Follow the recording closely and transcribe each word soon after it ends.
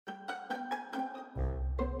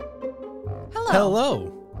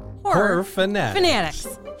Hello. Horror Fanatics.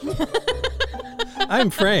 I'm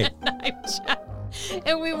Frank. I'm Jeff.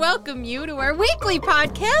 And we welcome you to our weekly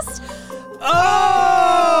podcast. Oh!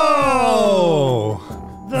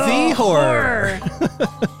 The horror.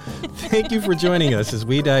 Thank you for joining us as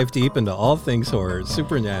we dive deep into all things horror,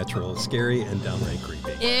 supernatural, scary, and downright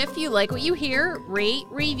creepy. If you like what you hear, rate,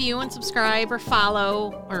 review, and subscribe or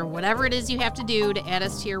follow or whatever it is you have to do to add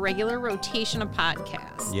us to your regular rotation of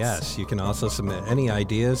podcasts. Yes, you can also submit any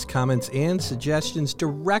ideas, comments, and suggestions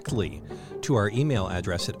directly to our email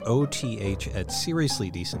address at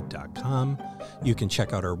oth@seriouslydecent.com. You can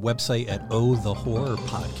check out our website at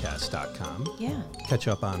ohthehorrorpodcast.com. Yeah. Catch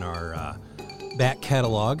up on our back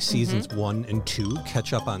catalog, seasons 1 and 2.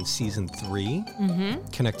 Catch up on season 3.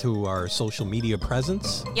 Connect to our social media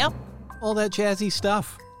presence. Yep. All that jazzy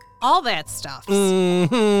stuff. All that stuff.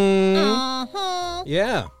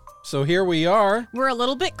 Yeah. So here we are. We're a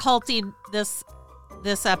little bit culty this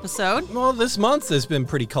episode. Well, this month has been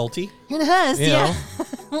pretty culty. It has, You yeah.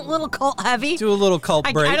 A little cult heavy. Do a little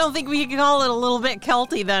cult break. I don't think we can call it a little bit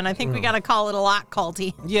culty then. I think we got to call it a lot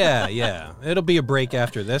culty. Yeah. It'll be a break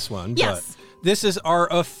after this one. Yes. But this is our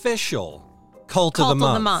official Cult of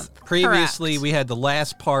the Month. Previously, Correct. we had the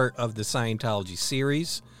last part of the Scientology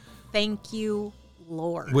series, Thank you,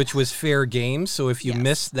 Lord. which was fair game. So if you Yes.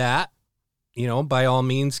 missed that, by all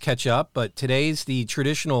means, catch up. But today's the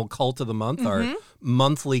traditional Cult of the Month, our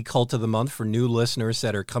monthly Cult of the Month for new listeners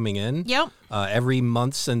that are coming in. Yep. Every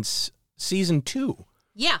month since season 2.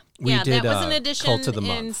 Yeah. We that did, was an addition Cult of the in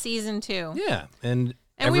Month. season 2. Yeah. And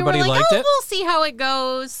And everybody we were like, liked it. we'll see how it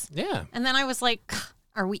goes. Yeah. And then I was like,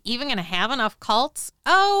 are we even going to have enough cults?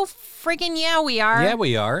 Oh, freaking yeah, we are. Yeah,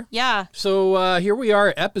 we are. Yeah. So here we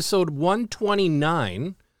are, episode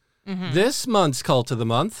 129. This month's Cult of the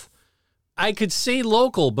Month. I could say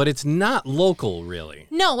local, but it's not local, really.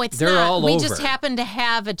 No, it's They're not. all we over. just happen to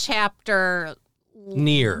have a chapter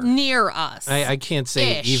Near. us. I can't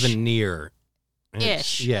say Ish. even near.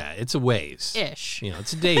 Ish. Yeah, it's a ways. Ish.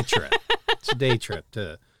 It's a day trip. It's a day trip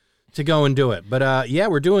to go and do it. But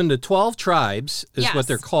we're doing the 12 tribes is Yes. what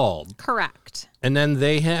they're called. Correct. And then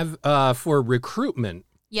they have, for recruitment,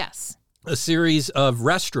 Yes. a series of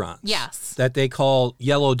restaurants. Yes. That they call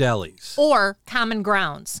Yellow Delis. Or Common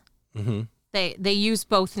Grounds. Mm-hmm. They use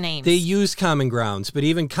both names. They use Common Grounds, but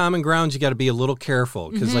even Common Grounds, you got to be a little careful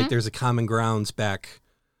because, there's a Common Grounds back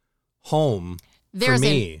home There's for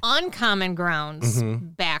me. an Uncommon Grounds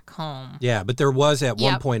back home. Yeah, but there was at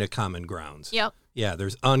one Yep. point a Common Grounds. Yep. Yeah,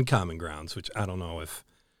 there's Uncommon Grounds, which I don't know if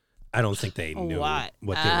I don't think they knew what they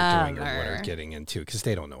were doing or what Whatever. they're getting into because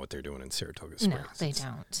they don't know what they're doing in Saratoga No, Springs. they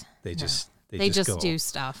don't. They just They just go. do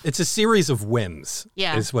stuff. It's a series of whims.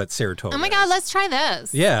 Yeah. is what Saratoga. Oh my is. God, let's try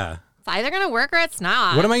this. Yeah. It's either going to work or it's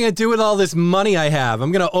not. What am I going to do with all this money I have?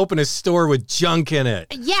 I'm going to open a store with junk in it.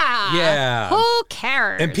 Yeah. Yeah. Who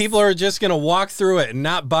cares? And people are just going to walk through it and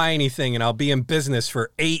not buy anything, and I'll be in business for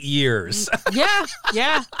 8 years.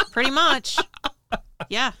 Yeah, pretty much.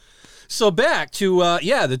 Yeah. So back to,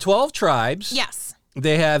 the 12 tribes. Yes.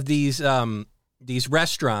 They have these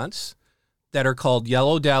restaurants that are called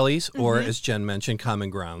Yellow Delis, or as Jen mentioned, Common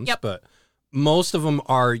Grounds. Yep. But most of them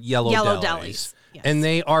are Yellow Delis. Delis. Yes. And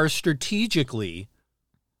they are strategically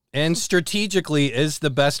is the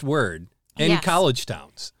best word, in Yes. college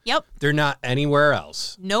towns. Yep. They're not anywhere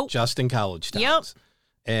else. Nope. Just in college towns. Yep.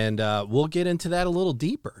 And we'll get into that a little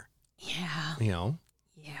deeper. Yeah.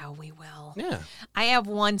 Yeah, we will. Yeah. I have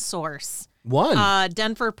one source. One.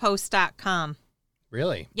 DenverPost.com.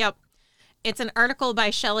 Really? Yep. It's an article by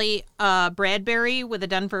Shelley Bradbury with the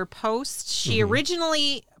Denver Post. She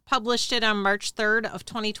originally published it on March 3rd of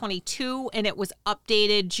 2022, and it was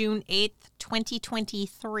updated June 8th,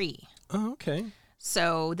 2023. Oh, okay.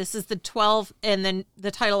 So this is the 12, and then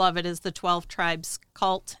the title of it is The 12 Tribes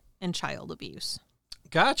Cult and Child Abuse.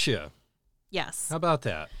 Gotcha. Yes. How about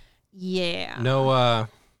that? Yeah. No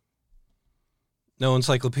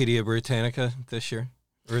Encyclopedia Britannica this year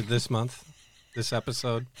or this month, this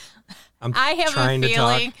episode. I have trying a to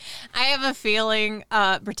talk. feeling. I have a feeling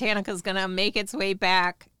Britannica's going to make its way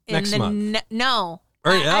back in Next the month. No.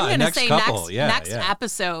 Or, I'm going to next say couple. next Yeah.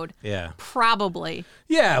 episode. Yeah. Probably.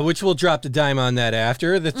 Yeah, which we'll drop the dime on that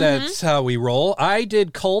after. That's how we roll. I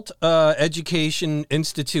did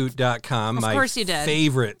culteducationinstitute.com, Of my course you did.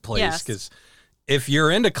 favorite place, Yes. because if you're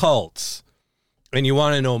into cults and you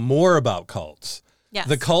want to know more about cults, Yes.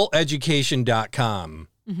 the culteducation.com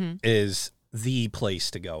is the place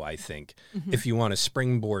to go, I think, if you want to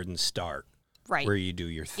springboard and start Right. where you do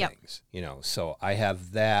your Yep. things. So I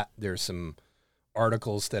have that. There's some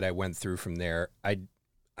articles that I went through from there.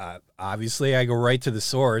 Obviously I go right to the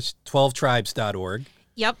source, 12tribes.org.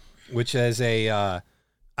 Yep. which as a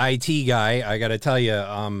IT guy, I got to tell you,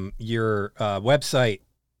 your website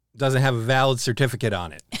doesn't have a valid certificate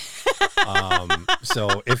on it.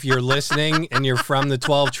 So if you're listening and you're from the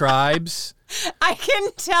 12 tribes, I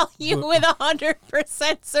can tell you with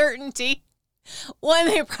 100% certainty, one,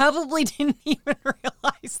 they probably didn't even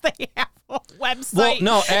realize they have a website. Well,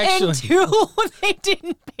 no, actually. And two, they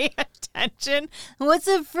didn't pay attention. What's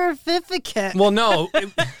a certificate? Well, no.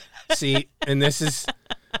 See, and this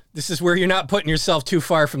is where you're not putting yourself too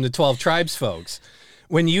far from the 12 tribes, folks.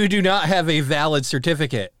 When you do not have a valid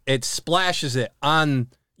certificate, it splashes it on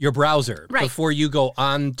your browser before you go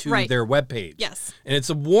on to their webpage. Yes. And it's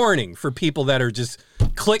a warning for people that are just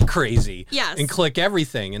click crazy and click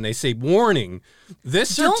everything. And they say, warning,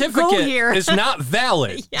 this certificate is not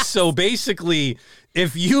valid. Yes. So basically,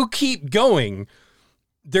 if you keep going,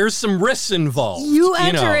 there's some risks involved. You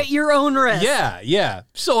enter at your own risk. Yeah.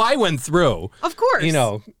 So I went through. Of course.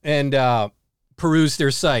 And perused their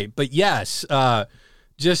site. But yes,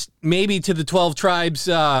 just maybe to the 12 tribes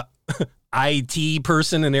IT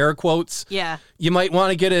person in air quotes. Yeah. You might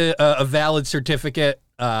want to get a valid certificate.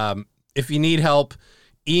 If you need help,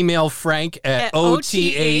 email Frank at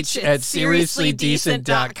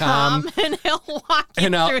oth@seriouslydecent.com and he'll walk you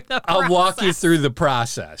through the process. I'll walk you through the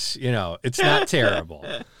process. It's not terrible.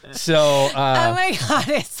 So, oh my God,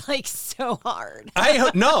 it's like so hard. I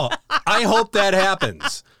hope that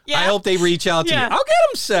happens. Yeah. I hope they reach out to me. I'll get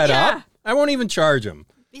them set up. I won't even charge them.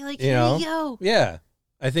 Be like, here you go. Yeah.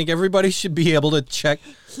 I think everybody should be able to check.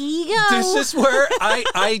 Here you go. This is where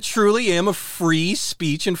I truly am a free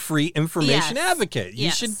speech and free information advocate.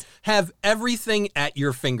 You should have everything at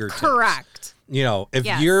your fingertips. Correct. If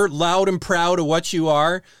you're loud and proud of what you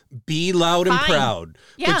are, be loud and proud.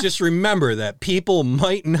 Yeah. But just remember that people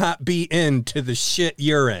might not be into the shit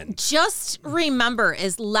you're in. Just remember,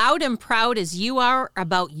 as loud and proud as you are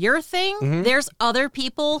about your thing, there's other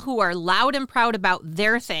people who are loud and proud about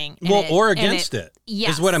their thing. Or against it.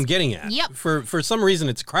 Yes. Is what I'm getting at. Yep. For some reason,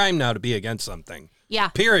 it's a crime now to be against something. Yeah.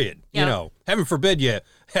 Period. Yep. Heaven forbid you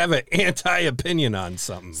have an anti-opinion on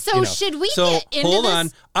something. So should we get into hold this?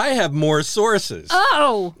 on. I have more sources.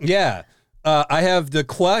 Oh. Yeah. I have the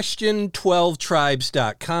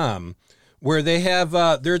question12tribes.com where they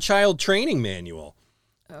have their child training manual.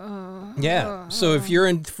 Yeah. So if you're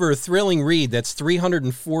in for a thrilling read, that's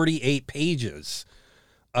 348 pages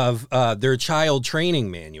of their child training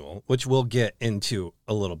manual, which we'll get into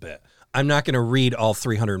a little bit. I'm not going to read all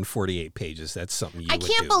 348 pages. That's something you would do. I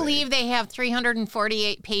can't believe they have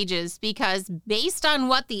 348 pages because based on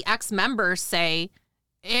what the ex-members say,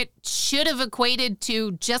 it should have equated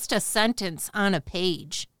to just a sentence on a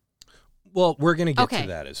page. Well, we're going to get to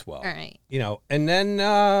that as well. All right. And then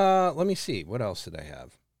let me see. What else did I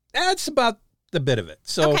have? That's about the bit of it.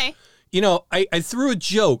 So, I threw a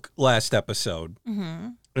joke last episode. Mm-hmm.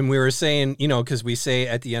 And we were saying, because we say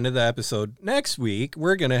at the end of the episode, next week,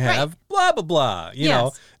 we're going to have blah, blah, blah, you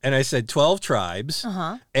know. And I said 12 tribes.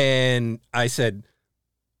 Uh-huh. And I said,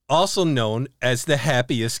 also known as the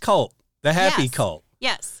happiest cult, the happy cult.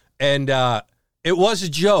 Yes. And it was a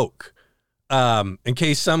joke, in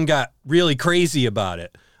case some got really crazy about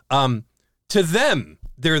it. To them,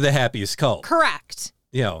 they're the happiest cult. Correct.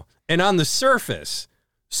 And on the surface,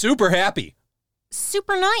 super happy.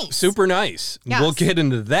 Super nice. Super nice. Yes. We'll get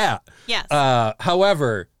into that. Yes.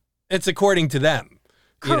 However, it's according to them.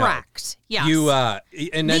 Correct. Yes.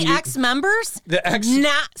 And then the ex-members?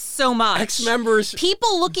 Not so much. Ex-members.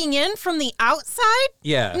 People looking in from the outside?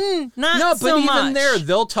 Yeah. Not so much. But even there,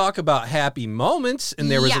 they'll talk about happy moments,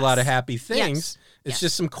 and there was a lot of happy things. It's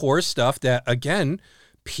just some core stuff that, again,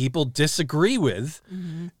 people disagree with.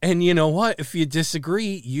 Mm-hmm. And you know what? If you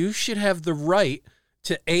disagree, you should have the right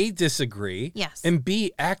to A, disagree, and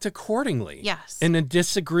B, act accordingly in a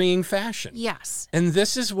disagreeing fashion. Yes. And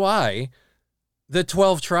this is why the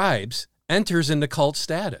 12 tribes enters into cult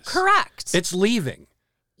status. Correct. It's leaving.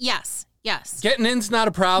 Yes. Getting in's not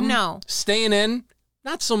a problem. No. Staying in,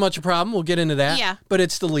 not so much a problem. We'll get into that. Yeah. But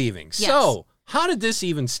it's the leaving. Yes. So, how did this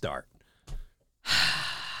even start?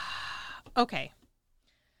 Okay.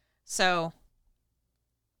 So,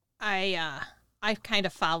 I've kind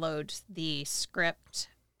of followed the script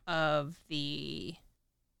of the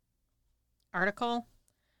article.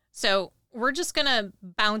 So we're just going to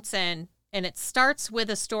bounce in, and it starts with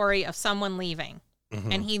a story of someone leaving.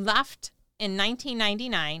 Mm-hmm. And he left in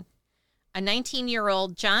 1999. A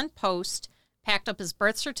 19-year-old John Post packed up his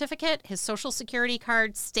birth certificate, his social security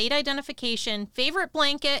card, state identification, favorite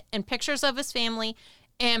blanket, and pictures of his family,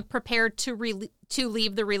 and prepared to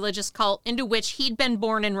leave the religious cult into which he'd been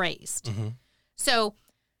born and raised. Mm-hmm. So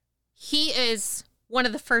he is one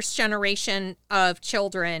of the first generation of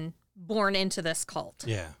children born into this cult.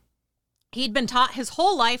 Yeah. He'd been taught his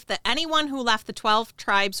whole life that anyone who left the 12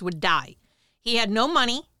 tribes would die. He had no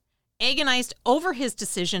money, agonized over his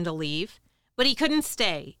decision to leave, but he couldn't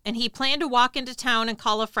stay, and he planned to walk into town and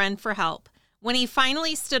call a friend for help. When he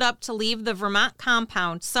finally stood up to leave the Vermont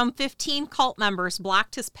compound, some 15 cult members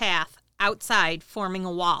blocked his path outside, forming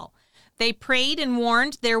a wall. They prayed and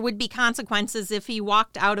warned there would be consequences if he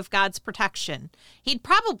walked out of God's protection. He'd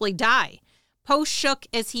probably die. Post shook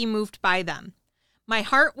as he moved by them. My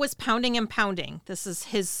heart was pounding and pounding. This is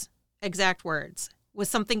his exact words. Was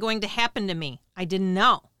something going to happen to me? I didn't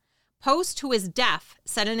know. Post, who is deaf,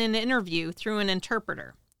 said in an interview through an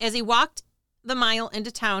interpreter. As he walked the mile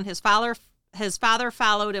into town, his father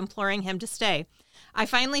followed, imploring him to stay. I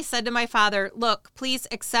finally said to my father, look, please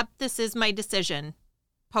accept this is my decision.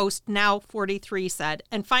 Post, now 43, said.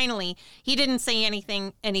 And finally, he didn't say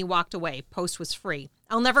anything and he walked away. Post was free.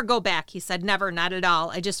 I'll never go back, he said. Never, not at all.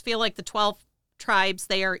 I just feel like the 12 tribes,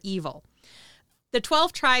 they are evil. The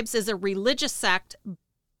 12 tribes is a religious sect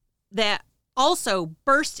that also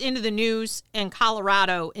burst into the news in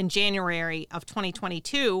Colorado in January of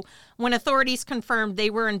 2022 when authorities confirmed they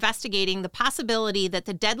were investigating the possibility that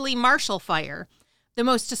the deadly Marshall Fire, the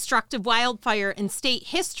most destructive wildfire in state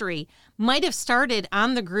history, might have started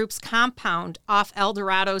on the group's compound off El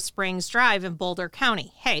Dorado Springs Drive in Boulder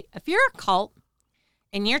County. Hey, if you're a cult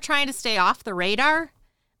and you're trying to stay off the radar,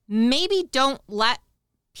 maybe don't let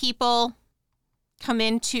people come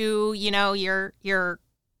into, your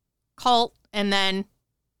cult and then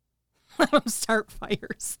let them start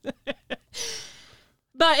fires.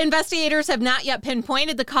 But investigators have not yet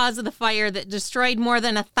pinpointed the cause of the fire that destroyed more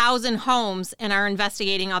than 1,000 homes and are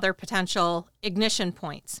investigating other potential ignition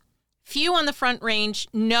points. Few on the Front Range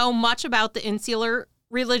know much about the insular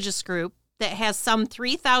religious group that has some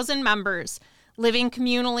 3,000 members living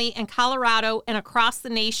communally in Colorado and across the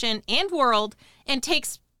nation and world, and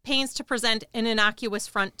takes pains to present an innocuous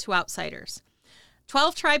front to outsiders.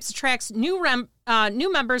 12 Tribes attracts new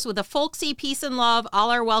members with a folksy peace and love, all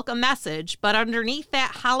are welcome message, but underneath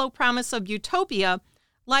that hollow promise of utopia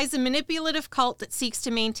lies a manipulative cult that seeks to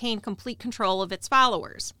maintain complete control of its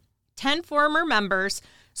followers. 10 former members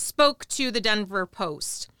spoke to the Denver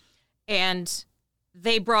Post, and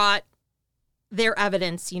they brought their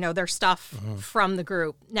evidence, their stuff from the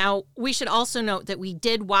group. Now, we should also note that we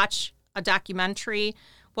did watch a documentary.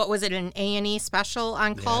 What was it, an A&E special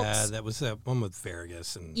on cults? Yeah, that was that one with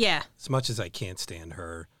Vargas. And yeah. As much as I can't stand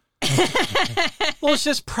her. Well, it's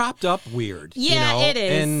just propped up weird. Yeah, it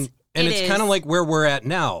is. And it's kind of like where we're at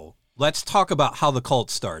now. Let's talk about how the cult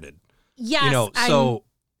started. Yes.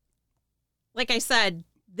 Like I said,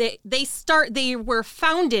 they were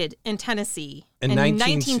founded in Tennessee in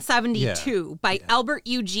 1972 by Albert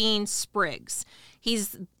Eugene Spriggs.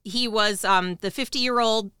 He was the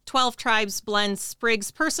 50-year-old 12 Tribes blends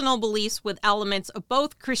Spriggs' personal beliefs with elements of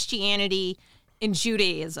both Christianity and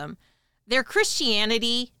Judaism. Their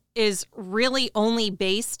Christianity is really only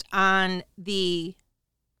based on the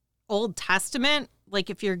Old Testament, like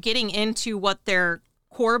if you're getting into what their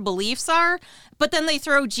core beliefs are, but then they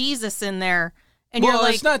throw Jesus in there. And you're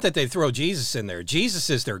like, it's not that they throw Jesus in there. Jesus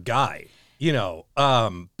is their guy,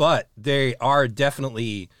 but they are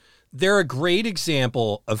definitely... They're a great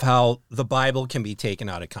example of how the Bible can be taken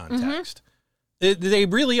out of context. Mm-hmm. They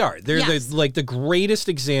really are. They're the greatest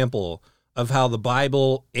example of how the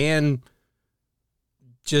Bible and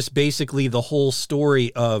just basically the whole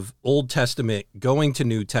story of Old Testament going to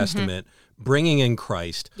New Testament, bringing in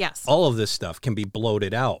Christ. Yes. All of this stuff can be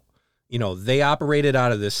bloated out. They operated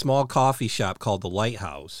out of this small coffee shop called the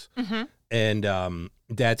Lighthouse. Mm-hmm. And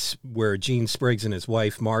that's where Gene Spriggs and his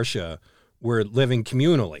wife, Marcia, were living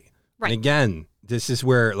communally. Right. And again, this is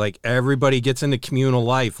where everybody gets into communal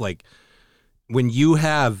life. Like when you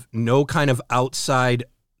have no kind of outside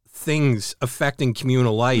things affecting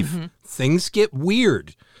communal life, things get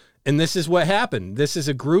weird. And this is what happened. This is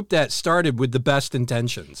a group that started with the best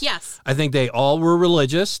intentions. Yes. I think they all were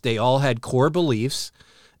religious. They all had core beliefs,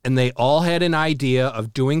 and they all had an idea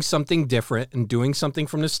of doing something different and doing something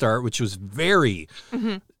from the start, which was very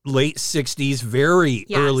late 60s, very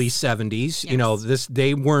early 70s. Yes.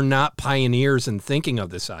 They were not pioneers in thinking of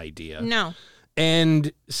this idea. No.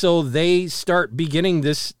 And so they start beginning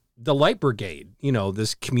the Light Brigade,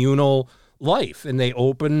 this communal life. And they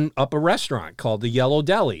open up a restaurant called the Yellow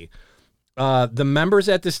Deli. The members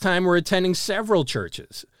at this time were attending several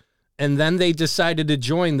churches. And then they decided to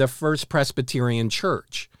join the First Presbyterian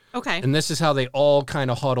Church. Okay. And this is how they all kind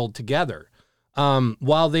of huddled together.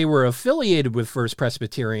 While they were affiliated with First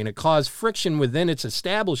Presbyterian, it caused friction within its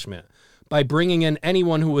establishment by bringing in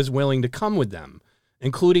anyone who was willing to come with them.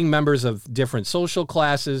 including members of different social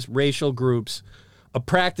classes, racial groups, a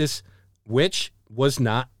practice which was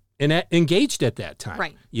not engaged at that time.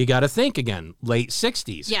 Right. You got to think again, late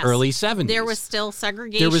 60s, Yes. early 70s. There was still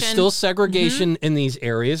segregation. There was still segregation in these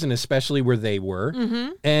areas, and especially where they were.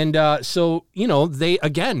 And so, they,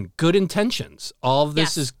 again, good intentions. All of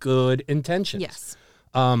this is good intentions. Yes.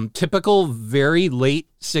 Typical very late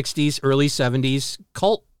 60s, early 70s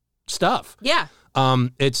cult stuff. Yeah.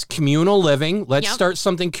 It's communal living. Let's Yep. start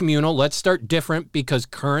something communal. Let's start different because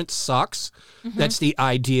current sucks. That's the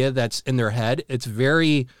idea that's in their head. It's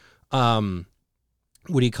very, what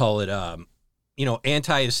do you call it?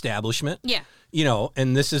 Anti-establishment. Yeah.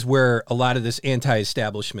 And this is where a lot of this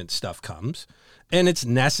anti-establishment stuff comes. And it's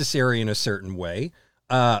necessary in a certain way.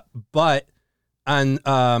 But on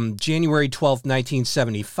January 12th,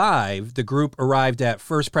 1975, the group arrived at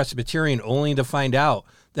First Presbyterian only to find out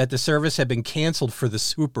that the service had been canceled for the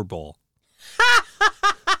Super Bowl.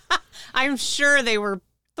 I'm sure they were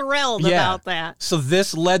thrilled about that. So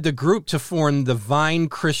this led the group to form the Vine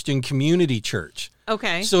Christian Community Church.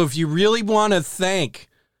 Okay. So if you really want to thank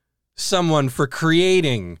someone for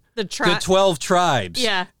creating the 12 tribes,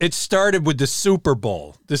 it started with the Super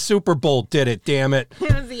Bowl. The Super Bowl did it, damn it.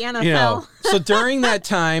 It was the NFL. So during that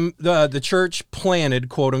time, the church planted,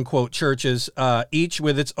 quote unquote, churches, each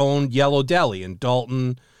with its own yellow deli in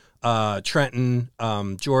Dalton, Trenton,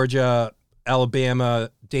 Georgia, Alabama,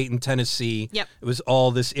 Dayton, Tennessee. Yep. It was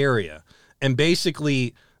all this area. And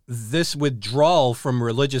basically, this withdrawal from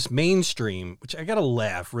religious mainstream, which I got to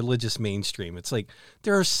laugh, religious mainstream. It's like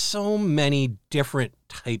there are so many different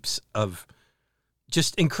types of,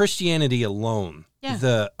 just in Christianity alone,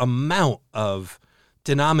 the amount of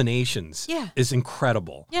denominations is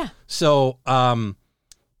incredible. Yeah. So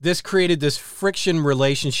this created this friction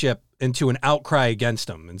relationship into an outcry against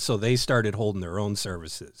them. And so they started holding their own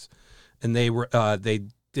services. And they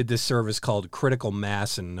did this service called Critical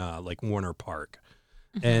Mass in like Warner Park.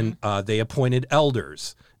 And they appointed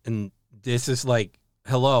elders. And this is like,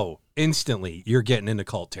 hello, instantly you're getting into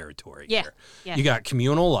cult territory here. Yeah. You got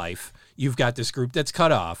communal life. You've got this group that's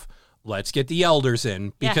cut off. Let's get the elders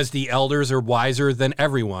in because the elders are wiser than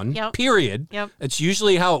everyone, period. Yep. It's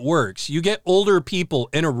usually how it works. You get older people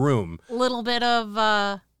in a room. A little bit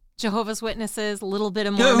of Jehovah's Witnesses, a little bit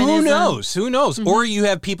of Mormonism. Who knows? Or you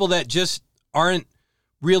have people that just aren't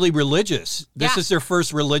really religious. This is their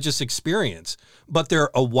first religious experience, but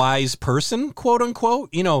they're a wise person, quote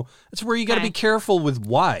unquote. That's where you got to be careful with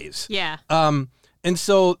wise. Yeah. And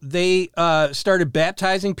so they started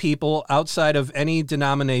baptizing people outside of any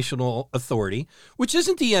denominational authority, which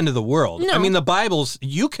isn't the end of the world. No. I mean, the Bible's,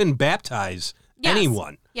 you can baptize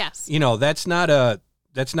anyone. Yes. That's not a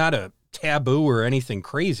taboo or anything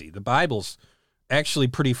crazy. The Bible's actually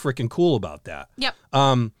pretty freaking cool about that. Yep.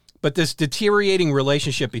 But this deteriorating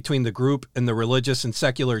relationship between the group and the religious and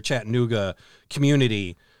secular Chattanooga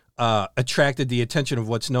community attracted the attention of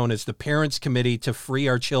what's known as the Parents Committee to Free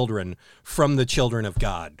Our Children from the Children of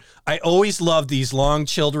God. I always love these long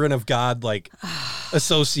Children of God like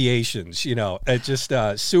associations, it just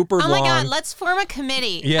super long. Oh my God, let's form a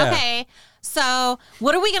committee. Yeah. Okay, so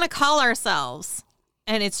what are we going to call ourselves?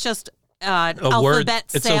 And it's just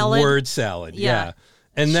alphabet salad. It's a word salad, yeah.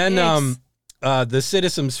 And then the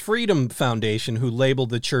Citizens Freedom Foundation, who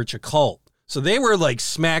labeled the church a cult. So they were like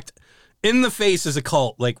smacked in the face as a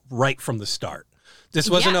cult, like right from the start. This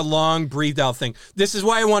wasn't a long breathed out thing. This is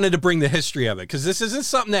why I wanted to bring the history of it, because this isn't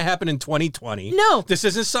something that happened in 2020. No. This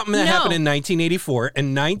isn't something that happened in 1984.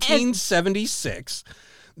 In 1976,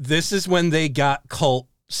 this is when they got cult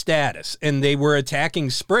status, and they were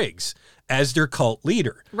attacking Spriggs as their cult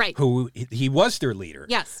leader. Right. Who he was their leader.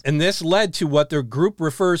 Yes. And this led to what their group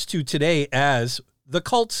refers to today as the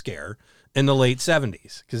cult scare in the late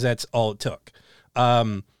 70s, because that's all it took.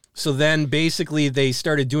 So then basically they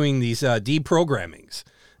started doing these deprogrammings,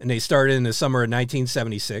 and they started in the summer of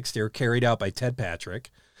 1976. They were carried out by Ted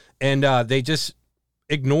Patrick, and they just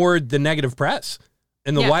ignored the negative press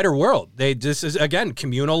in the wider world. They just, again,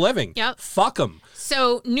 communal living. Yep. Fuck them.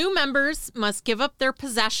 So new members must give up their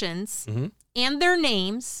possessions and their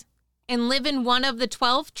names and live in one of the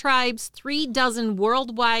 12 tribes' 36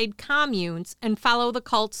 worldwide communes and follow the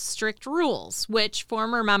cult's strict rules, which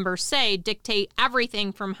former members say dictate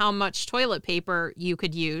everything from how much toilet paper you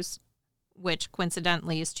could use, which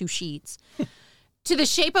coincidentally is 2 sheets, to the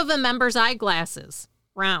shape of a member's eyeglasses,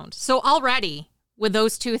 round. So already, with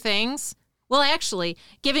those 2 things, well, actually,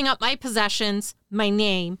 giving up my possessions, my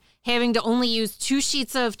name, having to only use 2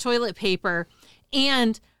 sheets of toilet paper,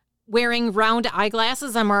 and wearing round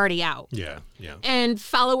eyeglasses, I'm already out. Yeah. And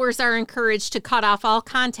followers are encouraged to cut off all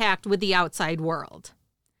contact with the outside world.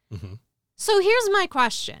 So here's my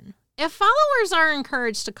question. If followers are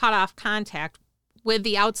encouraged to cut off contact with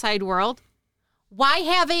the outside world, why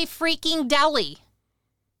have a freaking deli?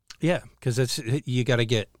 Yeah, because you got to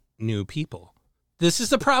get new people. This is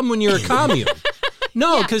the problem when you're a commune.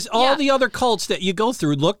 No, because all the other cults that you go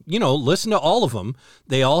through, listen to all of them.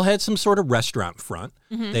 They all had some sort of restaurant front.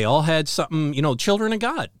 Mm-hmm. They all had something, Children of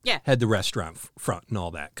God had the restaurant front and all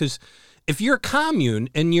that. Because if you're a commune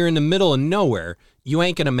and you're in the middle of nowhere, you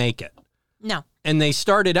ain't going to make it. No. And they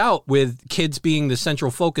started out with kids being the central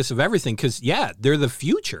focus of everything because, they're the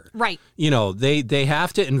future. Right. They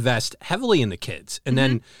have to invest heavily in the kids. And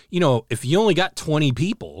then, if you only got 20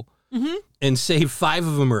 people and say 5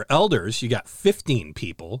 of them are elders, you got 15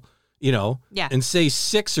 people, and say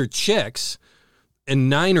 6 are chicks and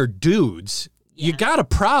 9 are dudes, you got a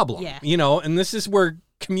problem, and this is where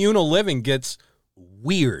communal living gets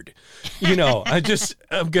weird. I'm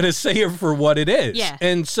going to say it for what it is. Yeah.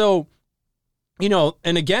 And so,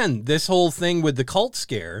 and again, this whole thing with the cult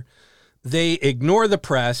scare, they ignore the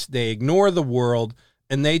press, they ignore the world,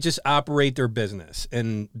 and they just operate their business.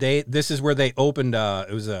 And this is where they opened,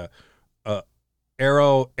 it was a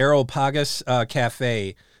Areopagus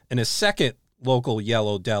Cafe and a second local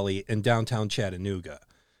yellow deli in downtown Chattanooga.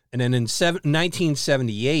 And then in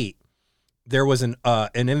 1978, there was an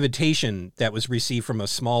invitation that was received from a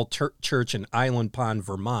small church in Island Pond,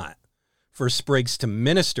 Vermont, for Spriggs to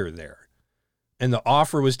minister there. And the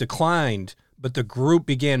offer was declined, but the group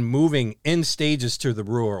began moving in stages to the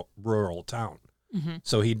rural town. Mm-hmm.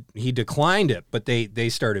 So he declined it, but they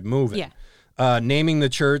started moving. Yeah. Naming the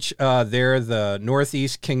church there the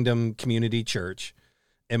Northeast Kingdom Community Church.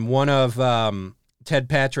 And one of Ted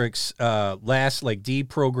Patrick's last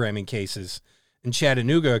deprogramming cases in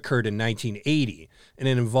Chattanooga occurred in 1980. And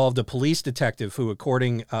it involved a police detective who,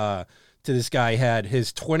 according to this guy, had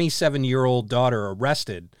his 27-year-old daughter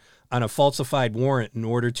arrested on a falsified warrant in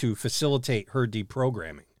order to facilitate her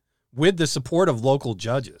deprogramming with the support of local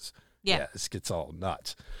judges. Yeah, this gets all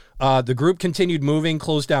nuts. The group continued moving,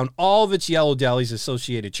 closed down all of its yellow delis,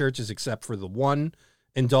 associated churches, except for the one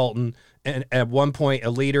in Dalton. And at one point, a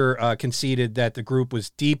leader conceded that the group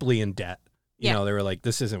was deeply in debt. They were like,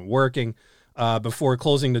 this isn't working, before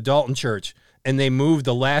closing the Dalton church. And they moved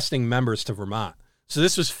the lasting members to Vermont. So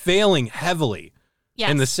this was failing heavily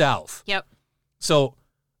in the South. Yep. So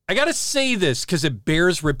I got to say this because it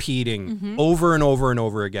bears repeating over and over and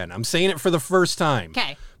over again. I'm saying it for the first time.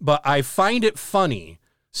 Okay. But I find it funny,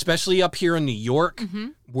 especially up here in New York. Mm-hmm.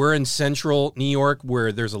 We're in central New York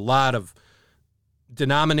where there's a lot of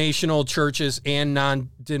denominational churches and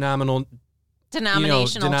non-denominational.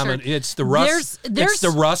 Church. It's the Rust. It's the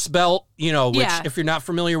Rust Belt, which if you're not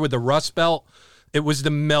familiar with the Rust Belt, it was the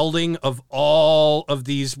melding of all of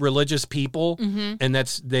these religious people, and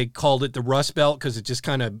they called it the Rust Belt because it just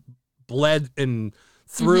kind of bled and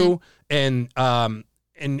through, and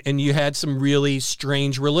you had some really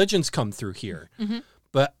strange religions come through here. Mm-hmm.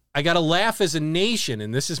 But I got to laugh as a nation,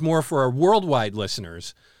 and this is more for our worldwide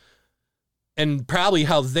listeners, and probably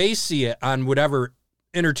how they see it on whatever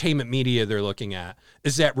entertainment media they're looking at,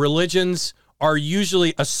 is that religions are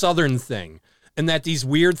usually a Southern thing. And that these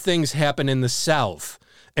weird things happen in the South.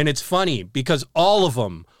 And it's funny because all of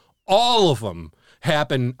them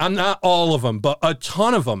happen. I'm not all of them, but a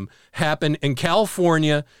ton of them happen in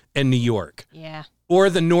California and New York. Yeah. Or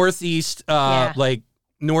the Northeast,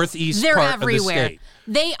 Northeast They're part everywhere. of the state.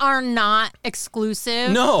 They are not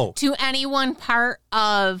exclusive to any one part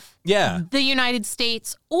of the United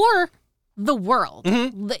States or the world.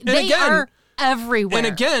 Mm-hmm. They are everywhere. And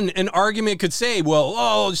again, an argument could say,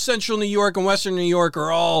 well, Central New York and Western New York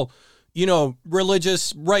are all,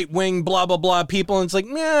 religious, right-wing, blah, blah, blah people. And it's like,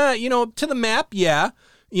 to the map,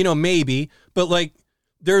 maybe. But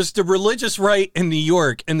there's the religious right in New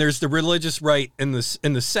York and there's the religious right in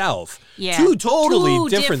the South. Yeah. Two totally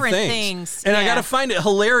different things. And I got to find it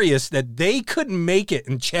hilarious that they couldn't make it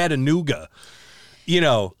in Chattanooga,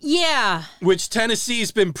 Yeah. Which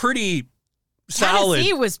Tennessee's been pretty solid.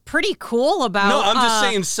 Tennessee was pretty cool about. No, I'm just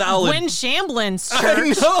saying solid. Gwen Shamblin's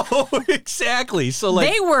church. I know, exactly. So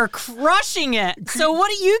they were crushing it. So what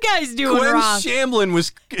are you guys doing Gwen wrong?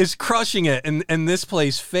 Shamblin is crushing it, and this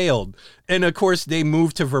place failed. And of course, they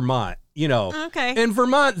moved to Vermont. Okay. And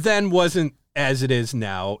Vermont then wasn't as it is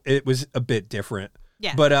now. It was a bit different.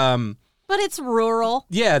 Yeah. But it's rural.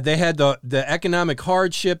 Yeah, they had the economic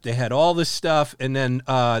hardship. They had all this stuff, and then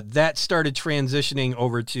that started transitioning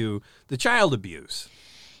over to the child abuse.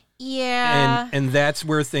 Yeah, and that's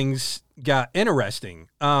where things got interesting.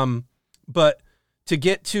 But to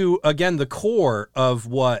get to again the core of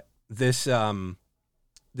what this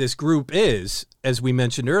this group is, as we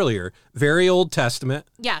mentioned earlier, very Old Testament.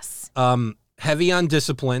 Yes. Heavy on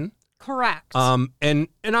discipline. Correct. And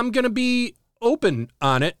I'm going to be open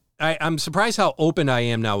on it. I'm surprised how open I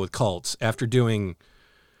am now with cults after doing,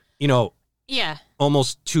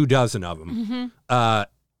 almost 24 of them.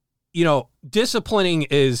 Mm-hmm. Disciplining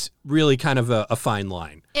is really kind of a fine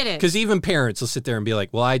line. It is. Because even parents will sit there and be like,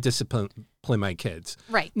 well, I discipline my kids.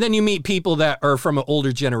 Right. And then you meet people that are from an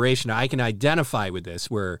older generation. I can identify with this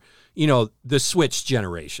where, the switch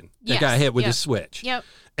generation that got hit with the switch. Yep.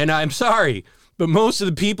 And I'm sorry, but most of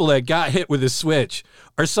the people that got hit with the switch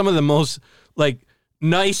are some of the most,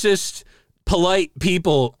 nicest, polite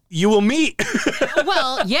people you will meet.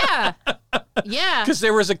 Well, yeah. Yeah. Because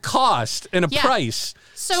there was a cost and a price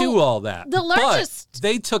to all that. The largest... But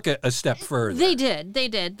they took it a step further. They did.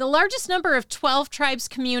 The largest number of 12 tribes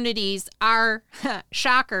communities are,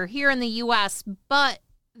 shocker, here in the U.S., but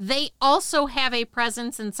they also have a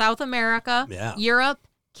presence in South America, Europe,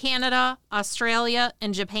 Canada, Australia,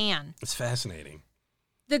 and Japan. It's fascinating.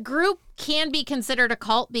 The group can be considered a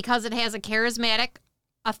cult because it has a charismatic,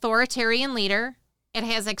 authoritarian leader. It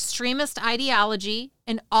has extremist ideology,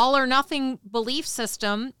 an all-or-nothing belief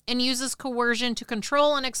system, and uses coercion to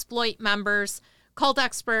control and exploit members. Cult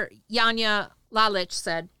expert Yanya Lalich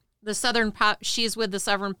said, she's with the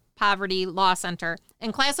Southern Poverty Law Center,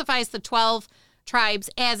 and classifies the 12 tribes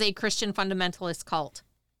as a Christian fundamentalist cult.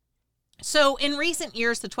 So in recent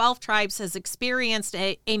years, the 12 tribes has experienced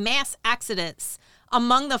a mass exodus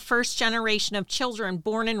among the first generation of children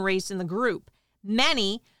born and raised in the group.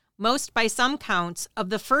 Many, most by some counts, of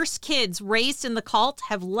the first kids raised in the cult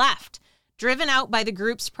have left, driven out by the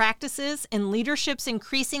group's practices and leadership's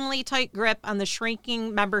increasingly tight grip on the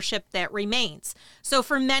shrinking membership that remains. So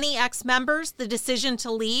for many ex-members, the decision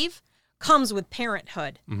to leave comes with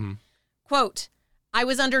parenthood. Mm-hmm. Quote, I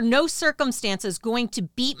was under no circumstances going to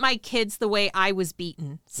beat my kids the way I was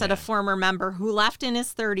beaten, said a former member who left in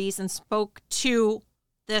his 30s and spoke to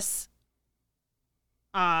this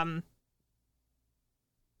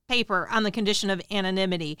paper on the condition of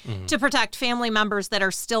anonymity to protect family members that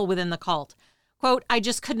are still within the cult. Quote, I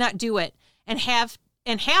just could not do it and have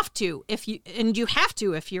to if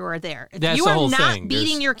you are there. If That's you the are whole not thing.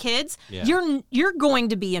 beating your kids, you're going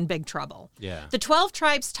to be in big trouble. Yeah. The 12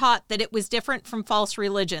 tribes taught that it was different from false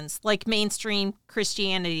religions like mainstream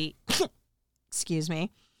Christianity. Excuse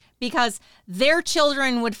me. Because their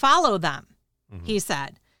children would follow them, he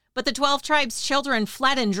said. But the 12 tribes' children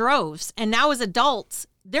fled in droves, and now as adults,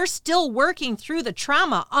 they're still working through the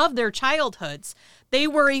trauma of their childhoods. They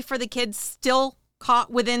worry for the kids still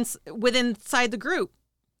caught inside the group.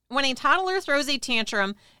 When a toddler throws a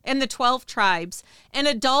tantrum in the 12 tribes, an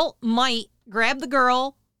adult might grab the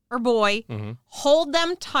girl or boy, hold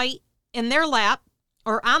them tight in their lap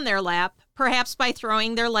or on their lap, perhaps by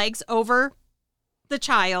throwing their legs over the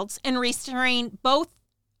child's, and restrain both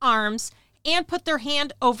arms and put their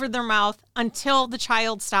hand over their mouth until the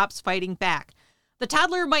child stops fighting back. The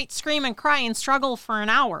toddler might scream and cry and struggle for an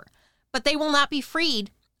hour, but they will not be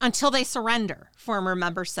freed until they surrender, former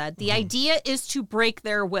member said. The idea is to break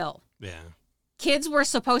their will. Yeah. Kids were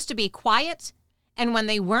supposed to be quiet, and when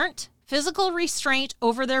they weren't, physical restraint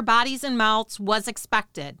over their bodies and mouths was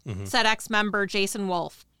expected, said ex-member Jason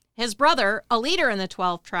Wolf. His brother, a leader in the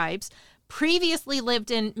 12 tribes, previously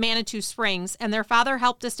lived in Manitou Springs, and their father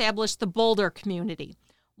helped establish the Boulder community.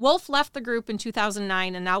 Wolf left the group in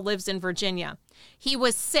 2009 and now lives in Virginia. He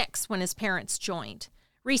was 6 when his parents joined.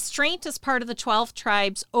 Restraint is part of the 12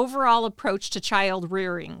 tribes' overall approach to child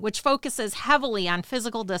rearing, which focuses heavily on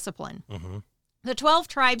physical discipline. The 12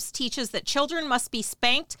 tribes teaches that children must be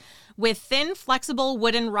spanked with thin, flexible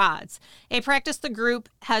wooden rods, a practice the group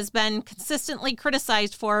has been consistently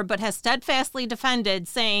criticized for, but has steadfastly defended,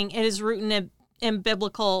 saying it is rooted in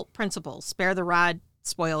biblical principles. Spare the rod,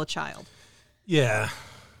 spoil a child. Yeah.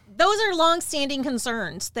 Those are long-standing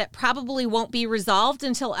concerns that probably won't be resolved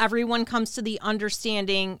until everyone comes to the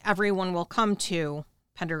understanding everyone will come to,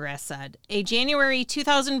 Pendergrass said. A January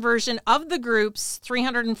 2000 version of the group's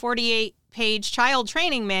 348-page child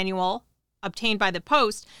training manual, obtained by the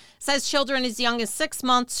Post, says children as young as 6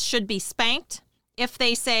 months should be spanked if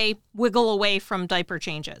they say, wiggle away from diaper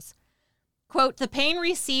changes. Quote, the pain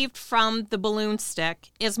received from the balloon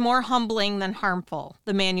stick is more humbling than harmful,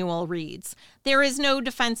 the manual reads. There is no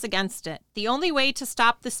defense against it. The only way to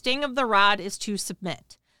stop the sting of the rod is to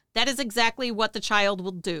submit. That is exactly what the child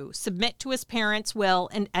will do, submit to his parents' will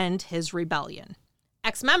and end his rebellion.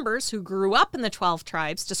 Ex-members who grew up in the 12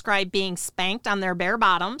 tribes describe being spanked on their bare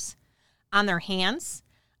bottoms, on their hands,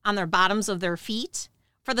 on their bottoms of their feet,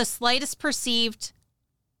 for the slightest perceived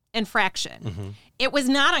infraction. It was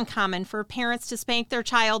not uncommon for parents to spank their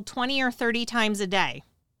child 20 or 30 times a day.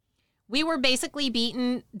 We were basically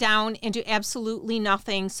beaten down into absolutely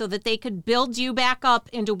nothing so that they could build you back up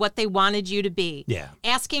into what they wanted you to be. Yeah.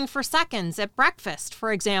 Asking for seconds at breakfast,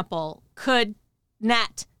 for example, could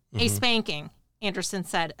net a spanking, Anderson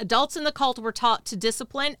said. Adults in the cult were taught to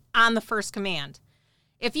discipline on the first command.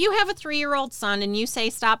 If you have a 3-year-old son and you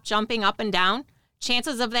say stop jumping up and down,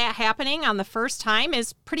 chances of that happening on the first time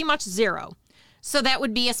is pretty much 0. So that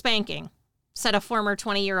would be a spanking, said a former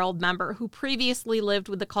 20-year-old member who previously lived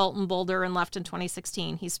with the cult in Boulder and left in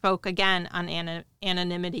 2016. He spoke again on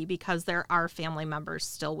anonymity because there are family members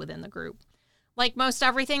still within the group. Like most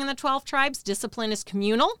everything in the 12 tribes, discipline is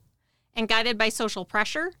communal and guided by social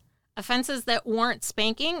pressure. Offenses that warrant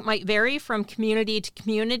spanking might vary from community to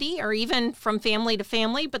community or even from family to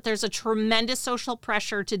family, but there's a tremendous social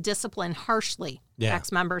pressure to discipline harshly,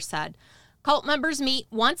 ex-members said. Cult members meet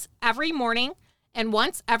once every morning and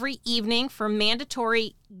once every evening for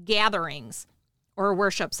mandatory gatherings or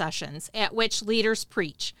worship sessions at which leaders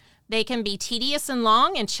preach. They can be tedious and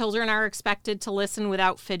long, and children are expected to listen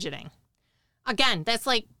without fidgeting. Again, that's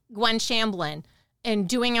like Gwen Shamblin and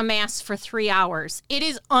doing a mass for 3 hours. It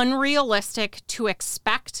is unrealistic to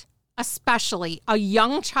expect, especially a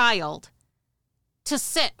young child, to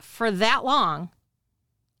sit for that long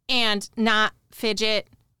and not fidget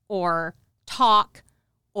or talk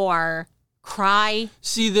or cry.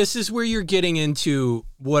 See, this is where you're getting into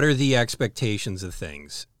what are the expectations of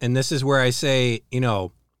things. And this is where I say,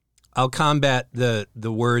 I'll combat the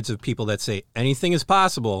words of people that say anything is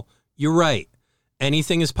possible. You're right.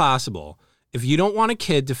 Anything is possible. If you don't want a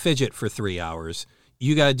kid to fidget for 3 hours,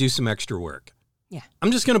 you got to do some extra work. Yeah.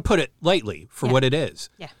 I'm just going to put it lightly for what it is.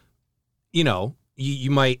 Yeah.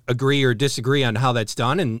 You might agree or disagree on how that's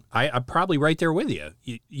done, and I'm probably right there with you.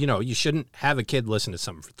 You shouldn't have a kid listen to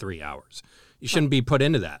something for 3 hours. You shouldn't be put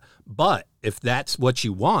into that. But if that's what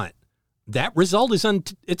you want, that result is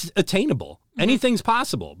it's attainable. Mm-hmm. Anything's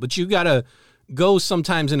possible, but you got to go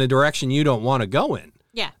sometimes in a direction you don't want to go in.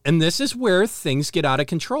 Yeah. And this is where things get out of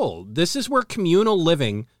control. This is where communal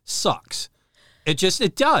living sucks.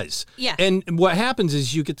 It does. Yeah. And what happens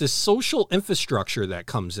is you get this social infrastructure that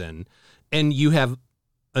comes in, and you have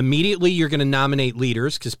immediately you're going to nominate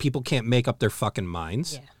leaders because people can't make up their fucking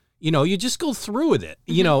minds. Yeah. You just go through with it,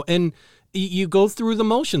 and you go through the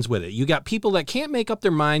motions with it. You got people that can't make up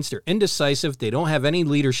their minds. They're indecisive. They don't have any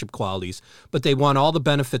leadership qualities, but they want all the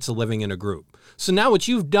benefits of living in a group. So now what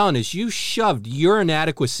you've done is you shoved your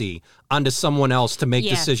inadequacy onto someone else to make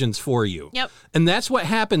decisions for you. Yep. And that's what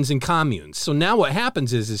happens in communes. So now what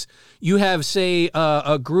happens is you have, say,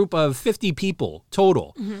 a group of 50 people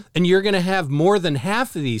total, and you're going to have more than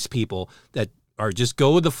half of these people that are just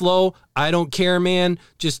go with the flow. I don't care, man.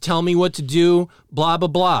 Just tell me what to do, blah, blah,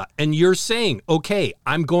 blah. And you're saying, okay,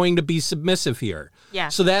 I'm going to be submissive here. Yeah.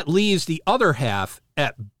 So that leaves the other half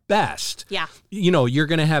at best. Yeah. You're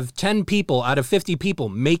going to have 10 people out of 50 people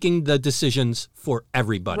making the decisions for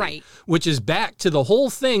everybody. Right. Which is back to the whole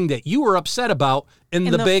thing that you were upset about in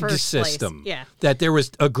the big system. Yeah. That there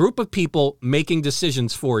was a group of people making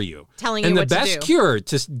decisions for you. Telling you what to do. And the best cure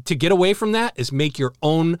to get away from that is make your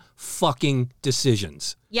own fucking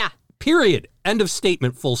decisions. Yeah. Period. End of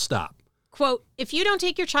statement. Full stop. Quote, if you don't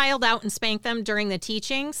take your child out and spank them during the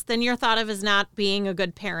teachings, then you're thought of as not being a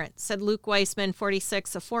good parent, said Luke Weissman,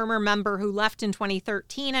 46, a former member who left in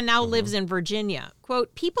 2013 and now lives in Virginia.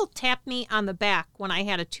 Quote, people tapped me on the back when I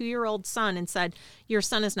had a 2-year-old son and said, your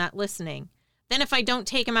son is not listening. Then if I don't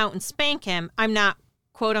take him out and spank him, I'm not,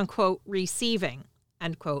 quote unquote, receiving,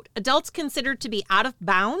 end quote. Adults considered to be out of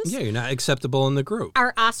bounds. Yeah, you're not acceptable in the group.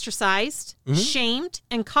 Are ostracized, shamed,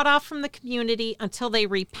 and cut off from the community until they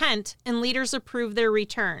repent and leaders approve their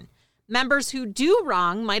return. Members who do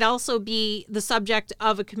wrong might also be the subject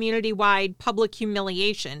of a community-wide public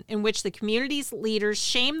humiliation in which the community's leaders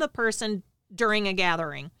shame the person during a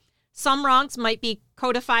gathering. Some wrongs might be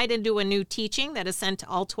codified into a new teaching that is sent to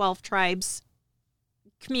all 12 tribes'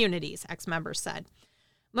 communities, ex-members said.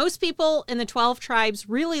 Most people in the 12 tribes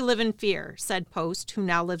really live in fear, said Post, who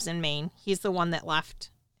now lives in Maine. He's the one that left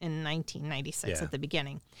in 1996 at the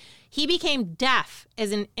beginning. He became deaf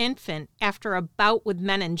as an infant after a bout with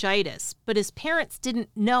meningitis, but his parents didn't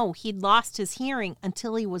know he'd lost his hearing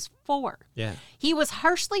until he was 4. Yeah. He was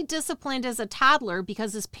harshly disciplined as a toddler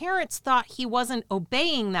because his parents thought he wasn't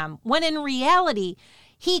obeying them, when in reality,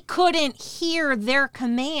 he couldn't hear their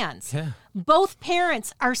commands. Yeah. Both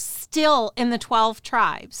parents are still in the 12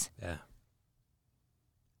 tribes. Yeah.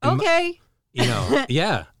 Okay.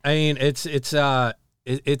 Yeah. I mean, it's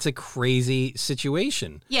It's a crazy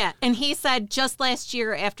situation. Yeah, and he said, just last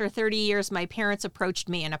year, after 30 years, my parents approached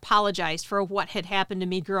me and apologized for what had happened to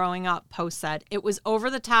me growing up, Post said. It was over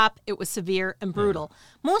the top, it was severe and brutal,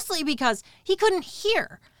 mostly because he couldn't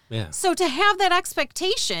hear. Yeah. So to have that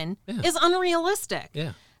expectation is unrealistic.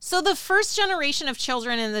 Yeah. So the first generation of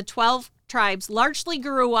children in the 12 tribes largely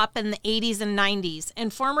grew up in the 80s and 90s,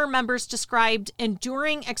 and former members described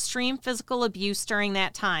enduring extreme physical abuse during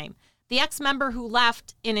that time. The ex-member who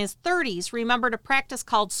left in his 30s remembered a practice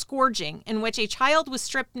called scourging, in which a child was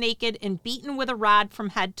stripped naked and beaten with a rod from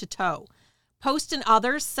head to toe. Post and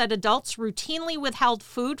others said adults routinely withheld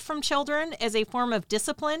food from children as a form of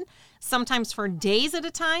discipline, sometimes for days at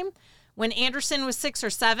a time. When Anderson was 6 or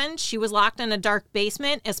 7, she was locked in a dark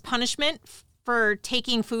basement as punishment for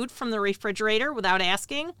taking food from the refrigerator without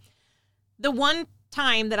asking. The one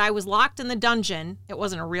time that I was locked in the dungeon, it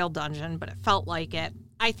wasn't a real dungeon, but it felt like it,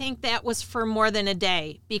 I think that was for more than a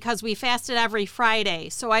day because we fasted every Friday,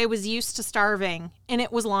 so I was used to starving, and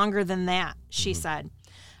it was longer than that, she said.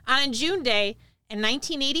 On June Day in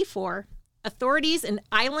 1984, authorities in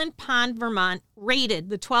Island Pond, Vermont, raided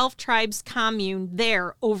the 12 tribes commune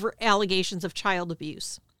there over allegations of child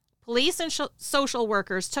abuse. Police and social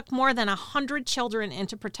workers took more than 100 children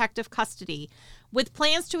into protective custody with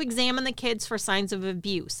plans to examine the kids for signs of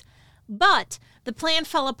abuse. But the plan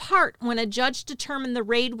fell apart when a judge determined the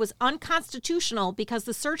raid was unconstitutional because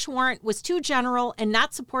the search warrant was too general and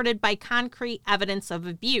not supported by concrete evidence of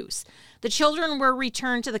abuse. The children were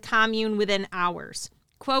returned to the commune within hours.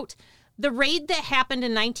 Quote, the raid that happened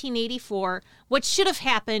in 1984, what should have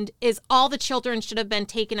happened is all the children should have been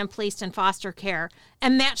taken and placed in foster care,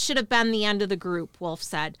 and that should have been the end of the group, Wolf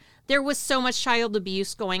said. There was so much child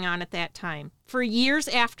abuse going on at that time. For years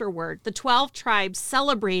afterward, the 12 tribes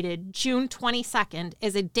celebrated June 22nd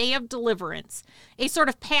as a day of deliverance, a sort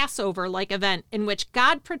of Passover-like event in which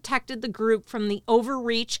God protected the group from the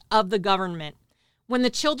overreach of the government. When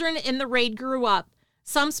the children in the raid grew up,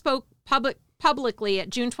 some spoke publicly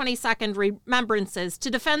at June 22nd remembrances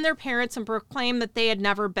to defend their parents and proclaim that they had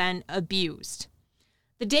never been abused.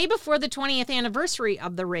 The day before the 20th anniversary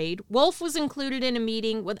of the raid, Wolf was included in a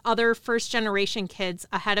meeting with other first-generation kids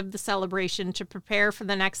ahead of the celebration to prepare for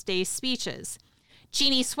the next day's speeches.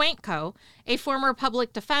 Jeannie Swanko, a former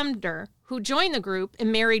public defender who joined the group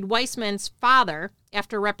and married Weissman's father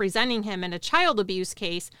after representing him in a child abuse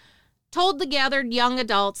case, told the gathered young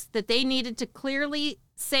adults that they needed to clearly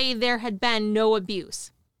say there had been no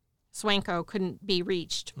abuse. Swanko couldn't be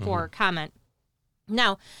reached for comment.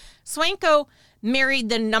 Now, Swanko married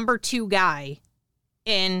the number 2 guy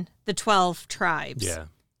in the 12 tribes. Yeah.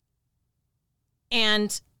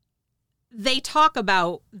 And they talk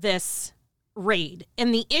about this raid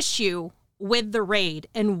and the issue with the raid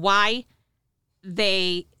and why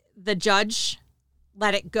the judge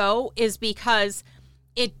let it go is because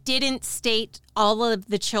it didn't state all of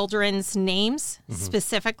the children's names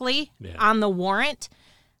specifically on the warrant.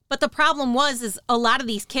 But the problem is a lot of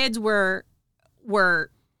these kids were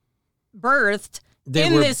birthed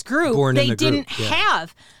in this group. They didn't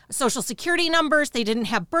have social security numbers. They didn't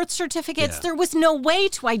have birth certificates. There was no way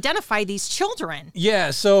to identify these children.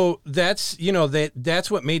 Yeah, so that's,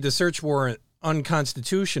 that's what made the search warrant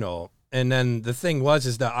unconstitutional. And then the thing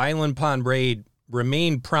is the Island Pond raid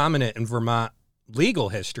remained prominent in Vermont legal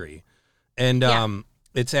history. And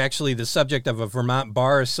it's actually the subject of a Vermont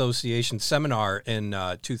Bar Association seminar in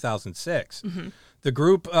 2006. The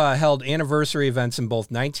group held anniversary events in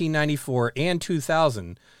both 1994 and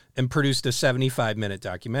 2000 and produced a 75-minute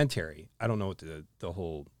documentary. I don't know what the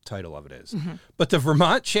whole title of it is. But the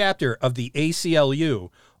Vermont chapter of the ACLU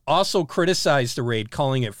also criticized the raid,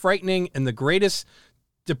 calling it frightening and the greatest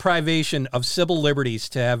deprivation of civil liberties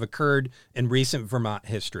to have occurred in recent Vermont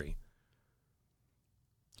history.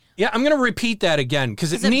 Yeah, I'm going to repeat that again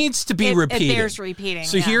because it needs to be repeated. It bears repeating.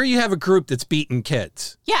 So here you have a group that's beating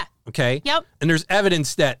kids. Yeah. Okay? Yep. And there's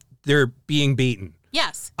evidence that they're being beaten.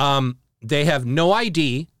 Yes. They have no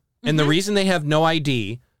ID, and the reason they have no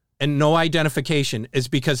ID and no identification is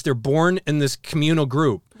because they're born in this communal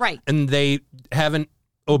group. Right. And they haven't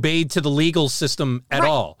obeyed to the legal system at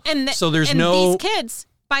all. So there's these kids,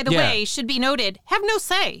 by the way, should be noted, have no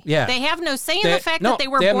say. Yeah. They have no say in the fact that they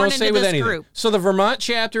were born into this group. So the Vermont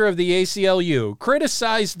chapter of the ACLU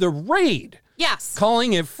criticized the raid. Yes.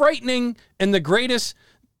 Calling it frightening and the greatest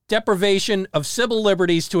deprivation of civil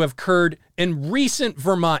liberties to have occurred in recent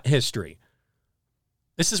Vermont history.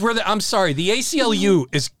 This is where the ACLU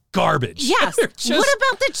is garbage. Yes. What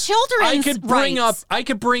about the children's rights? I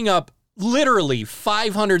could bring up literally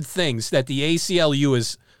 500 things that the ACLU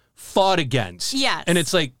is fought against. Yes. And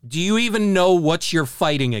it's like, do you even know what you're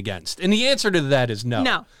fighting against? And the answer to that is no.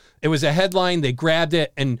 No. It was a headline. They grabbed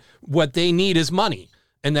it, and what they need is money.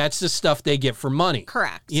 And that's the stuff they get for money.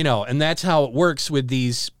 Correct. And that's how it works with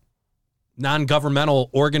these non-governmental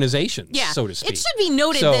organizations, so to speak. It should be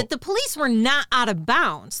noted that the police were not out of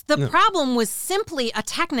bounds. The problem was simply a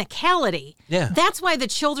technicality. Yeah. That's why the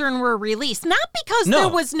children were released. Not because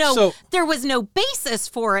there was no basis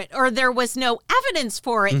for it or there was no evidence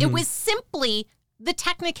for it. It was simply the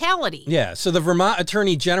technicality. Yeah. So the Vermont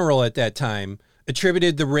Attorney General at that time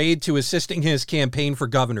attributed the raid to assisting his campaign for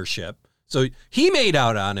governorship. So he made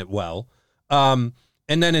out on it well. And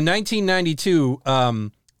then in 1992,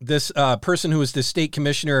 this person who was the state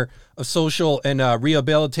commissioner of social and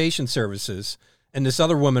rehabilitation services and this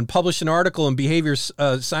other woman published an article in Behavior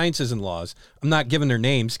Sciences and Laws. I'm not giving their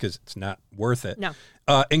names because it's not worth it. No.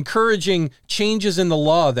 Encouraging changes in the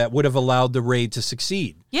law that would have allowed the raid to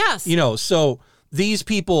succeed. Yes. So these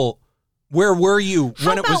people, where were you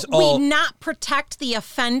when it was all... we not protect the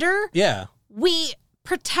offender? Yeah. We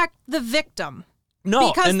protect the victim.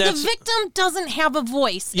 No, because the victim doesn't have a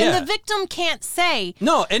voice, and the victim can't say.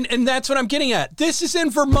 No, and that's what I'm getting at. This is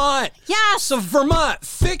in Vermont. Yes. So Vermont,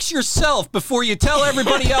 fix yourself before you tell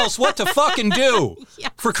everybody else what to fucking do.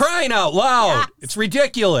 Yes. For crying out loud. Yes. It's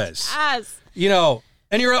ridiculous. Yes.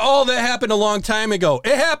 And you're that happened a long time ago.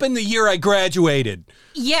 It happened the year I graduated.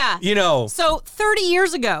 Yeah. So 30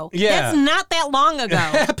 years ago. Yeah. That's not that long ago.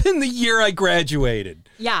 It happened the year I graduated.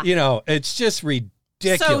 Yeah. It's just ridiculous.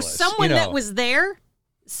 So someone that was there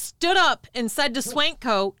stood up and said to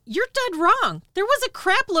Swanko, "You're dead wrong. There was a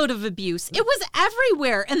crap load of abuse. It was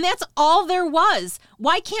everywhere, and that's all there was.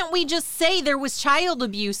 Why can't we just say there was child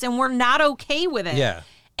abuse and we're not okay with it?" Yeah.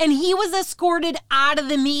 And he was escorted out of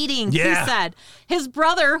the meeting, he said. His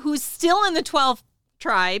brother, who's still in the 12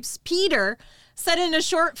 tribes, Peter, said in a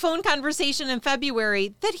short phone conversation in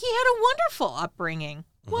February that he had a wonderful upbringing.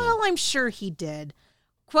 Well, I'm sure he did.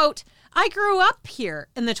 Quote, "I grew up here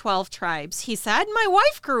in the 12 tribes," he said. "My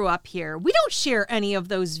wife grew up here. We don't share any of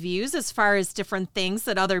those views as far as different things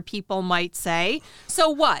that other people might say. So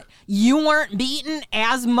what? You weren't beaten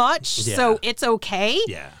as much, so it's okay?"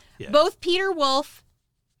 Yeah. Both Peter Wolf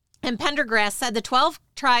and Pendergrass said the 12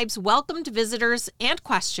 tribes welcomed visitors and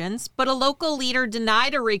questions, but a local leader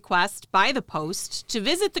denied a request by the Post to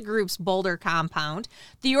visit the group's Boulder compound.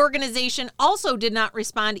 The organization also did not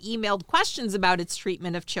respond to emailed questions about its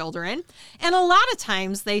treatment of children. And a lot of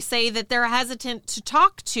times they say that they're hesitant to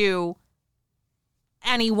talk to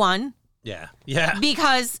anyone. Yeah.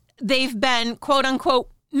 Because they've been, quote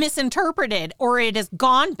unquote, misinterpreted or it has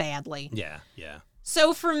gone badly. Yeah.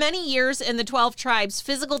 So for many years in the 12 tribes,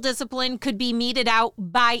 physical discipline could be meted out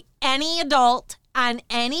by any adult on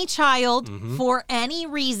any child for any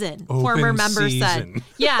reason, former members said.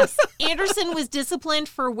 Yes, Anderson was disciplined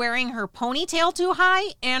for wearing her ponytail too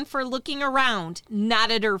high and for looking around, not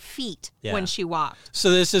at her feet when she walked.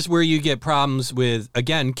 So this is where you get problems with,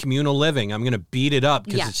 again, communal living. I'm going to beat it up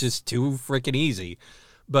because it's just too freaking easy.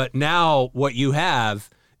 But now what you have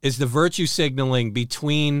is the virtue signaling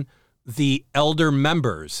between the elder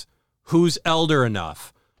members. Who's elder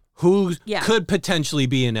enough? Who could potentially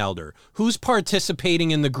be an elder? Who's participating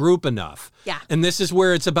in the group enough? Yeah. And this is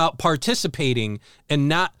where it's about participating and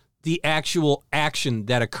not the actual action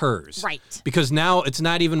that occurs. Right. Because now it's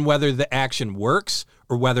not even whether the action works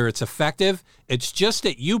or whether it's effective. It's just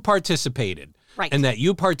that you participated. Right. And that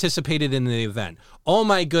you participated in the event. Oh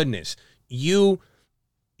my goodness. You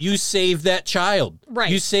saved that child.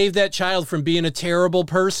 Right. You saved that child from being a terrible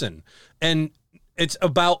person. And it's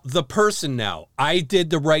about the person now. I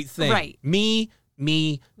did the right thing. Right. Me.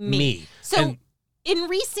 So in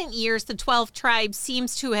recent years, the 12 tribes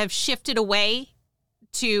seems to have shifted away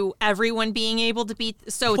to everyone being able to be.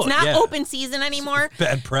 So it's not open season anymore.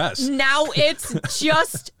 Bad press. Now it's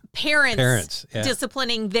just parents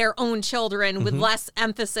disciplining their own children with less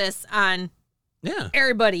emphasis on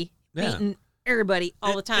everybody beating everybody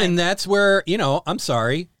all the time. And that's where, I'm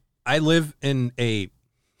sorry. I live in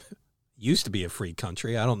used to be a free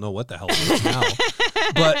country. I don't know what the hell it is now.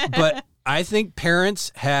 But I think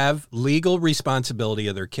parents have legal responsibility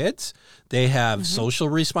of their kids. They have social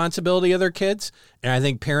responsibility of their kids. And I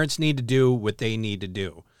think parents need to do what they need to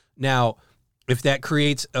do. Now, if that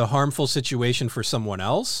creates a harmful situation for someone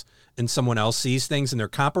else and someone else sees things and they're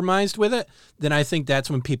compromised with it, then I think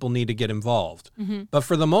that's when people need to get involved. But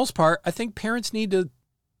for the most part, I think parents need to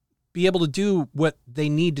be able to do what they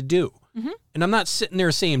need to do. And I'm not sitting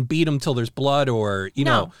there saying beat them till there's blood or,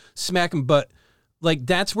 smack them. But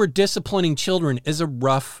that's where disciplining children is a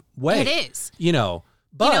rough way. It is.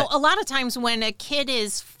 But a lot of times when a kid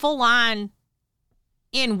is full on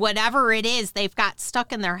in whatever it is they've got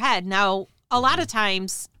stuck in their head. Now, a lot of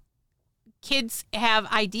times kids have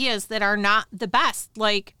ideas that are not the best.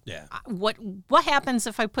 Like, what happens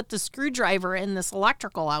if I put the screwdriver in this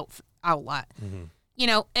electrical outlet? Mm-hmm. You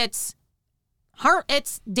know, it's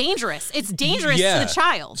dangerous. It's dangerous to the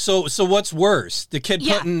child. So what's worse? The kid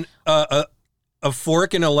putting a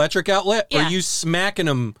fork in an electric outlet, or you smacking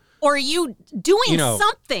them? Or you doing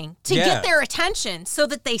something to get their attention so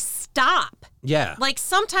that they stop. Yeah. Like,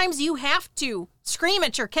 sometimes you have to scream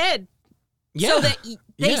at your kid so that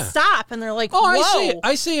they stop and they're like, whoa.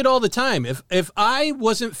 I say it all the time. If I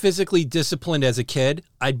wasn't physically disciplined as a kid,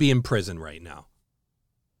 I'd be in prison right now.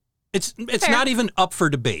 It's not even up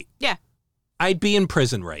for debate. Yeah. I'd be in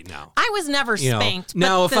prison right now. I was never spanked.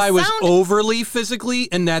 Now, if I was overly physically,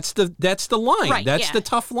 and that's the line. Right, that's the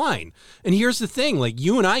tough line. And here's the thing, like,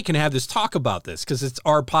 you and I can have this talk about this because it's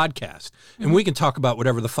our podcast, and we can talk about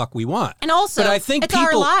whatever the fuck we want. And also, but I think it's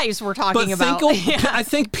our lives we're talking about. I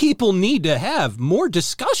think people need to have more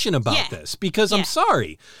discussion about this because I'm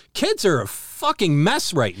sorry, kids are a fucking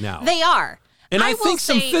mess right now. They are. And I think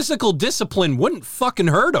some physical discipline wouldn't fucking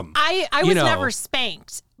hurt them. I was never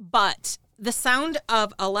spanked, but the sound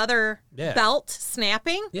of a leather belt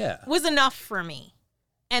snapping was enough for me.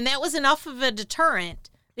 And that was enough of a deterrent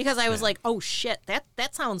because I was like, oh, shit,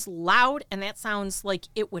 that sounds loud and that sounds like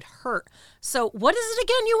it would hurt. So what is it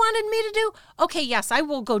again you wanted me to do? Okay, yes, I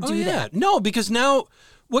will go do that. No, because now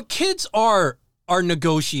what kids are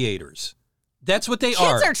negotiators. That's what they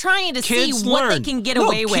are. Kids are trying to see what they can get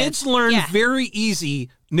away with. Kids learn very easy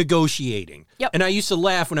negotiating. Yep. And I used to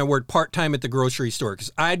laugh when I worked part-time at the grocery store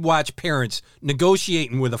because I'd watch parents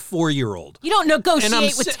negotiating with a 4-year-old. You don't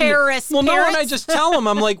negotiate with terrorists. Well, no, and I just tell them,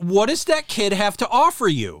 I'm like, what does that kid have to offer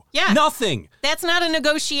you? Yeah. Nothing. That's not a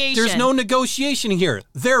negotiation. There's no negotiation here.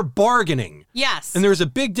 They're bargaining. Yes. And there's a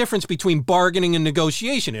big difference between bargaining and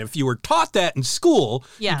negotiation. And if you were taught that in school,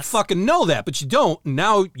 you'd fucking know that, but you don't.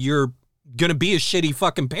 Now you're gonna be a shitty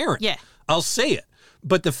fucking parent. Yeah. I'll say it.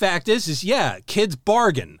 But the fact is kids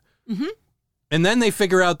bargain. Mm-hmm. And then they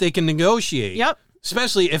figure out they can negotiate. Yep.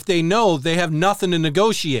 Especially if they know they have nothing to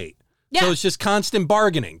negotiate. Yeah. So it's just constant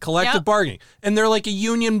bargaining, collective bargaining. And they're like a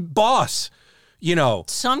union boss. You know,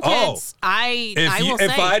 some kids,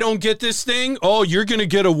 if I don't get this thing, you're going to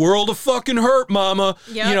get a world of fucking hurt, mama.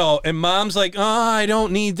 Yep. You know, and mom's like, I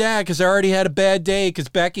don't need that because I already had a bad day because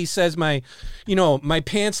Becky says my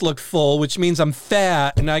pants look full, which means I'm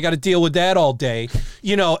fat and I got to deal with that all day.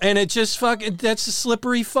 You know, and it just that's a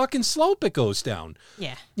slippery fucking slope it goes down.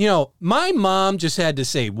 Yeah. You know, my mom just had to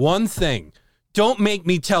say one thing: don't make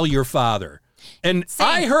me tell your father. And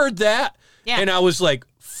I heard that, and I was like,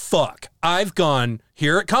 fuck, I've gone,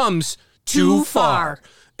 here it comes, too far.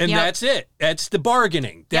 And that's it. That's the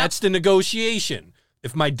bargaining. That's the negotiation.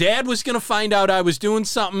 If my dad was going to find out I was doing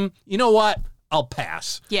something, you know what? I'll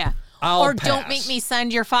pass. Yeah. I'll pass. Don't make me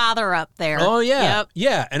send your father up there. Oh, yeah. Yep.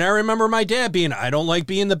 Yeah. And I remember my dad being, I don't like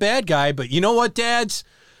being the bad guy, but you know what, dads?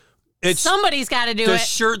 Somebody's got to do it. The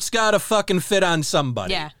shirt's got to fucking fit on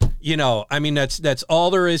somebody. Yeah. You know, I mean, that's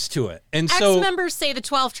all there is to it. And so ex-members say the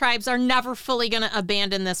 12 tribes are never fully going to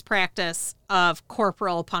abandon this practice of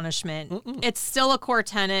corporal punishment. It's still a core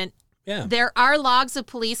tenet. Yeah. There are logs of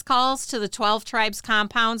police calls to the 12 tribes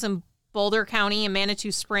compounds in Boulder County and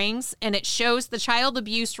Manitou Springs, and it shows the child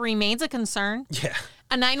abuse remains a concern. Yeah.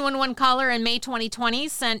 A 911 caller in May 2020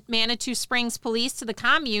 sent Manitou Springs police to the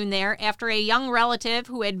commune there after a young relative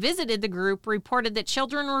who had visited the group reported that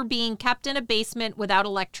children were being kept in a basement without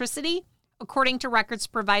electricity, according to records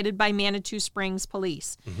provided by Manitou Springs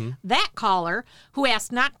police. Mm-hmm. That caller, who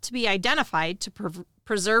asked not to be identified to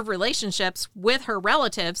preserve relationships with her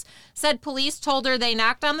relatives, said police told her they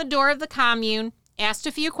knocked on the door of the commune, asked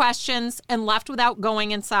a few questions, and left without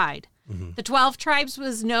going inside. Mm-hmm. The 12 tribes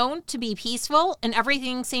was known to be peaceful, and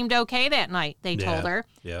everything seemed okay that night, they told her.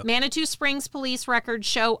 Yep. Manitou Springs police records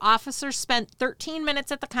show officers spent 13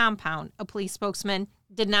 minutes at the compound. A police spokesman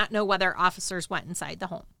did not know whether officers went inside the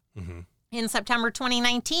home. Mm-hmm. In September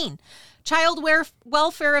 2019, child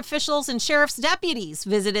welfare officials and sheriff's deputies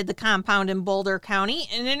visited the compound in Boulder County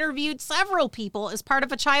and interviewed several people as part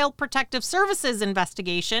of a Child Protective Services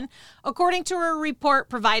investigation, according to a report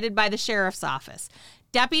provided by the sheriff's office.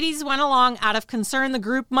 Deputies went along out of concern the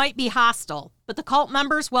group might be hostile, but the cult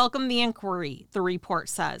members welcomed the inquiry, the report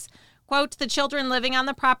says. Quote, the children living on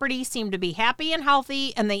the property seemed to be happy and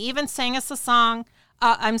healthy, and they even sang us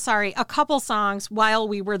a couple songs while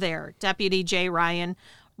we were there, Deputy Jay Ryan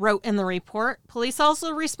wrote in the report. Police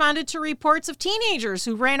also responded to reports of teenagers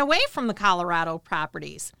who ran away from the Colorado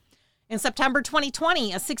properties. In September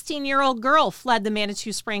 2020, a 16-year-old girl fled the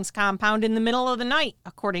Manitou Springs compound in the middle of the night,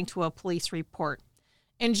 according to a police report.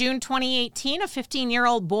 In June 2018, a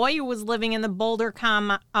 15-year-old boy who was living in the Boulder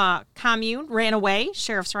commune ran away,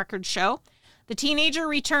 sheriff's records show. The teenager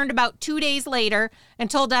returned about 2 days later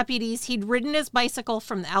and told deputies he'd ridden his bicycle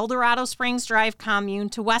from the Eldorado Springs Drive commune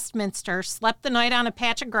to Westminster, slept the night on a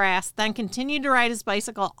patch of grass, then continued to ride his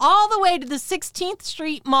bicycle all the way to the 16th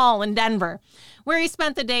Street Mall in Denver, where he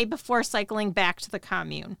spent the day before cycling back to the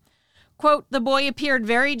commune. Quote, the boy appeared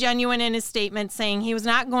very genuine in his statement, saying he was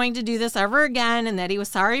not going to do this ever again and that he was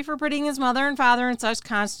sorry for putting his mother and father in such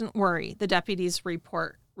constant worry, the deputy's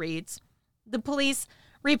report reads. The police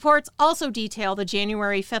reports also detail the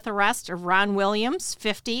January 5th arrest of Ron Williams,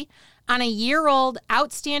 50, on a year-old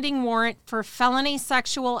outstanding warrant for felony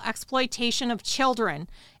sexual exploitation of children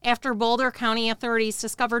after Boulder County authorities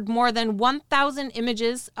discovered more than 1,000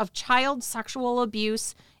 images of child sexual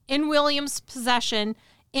abuse in Williams' possession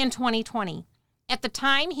in 2020. At the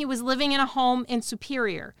time, he was living in a home in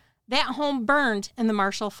Superior. That home burned in the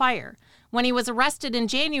Marshall Fire. When he was arrested in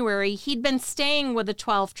January, he'd been staying with the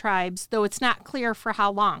 12 tribes, though it's not clear for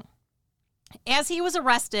how long. As he was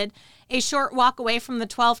arrested, a short walk away from the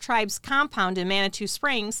 12 tribes compound in Manitou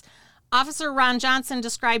Springs, Officer Ron Johnson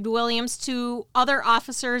described Williams to other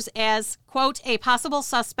officers as, quote, a possible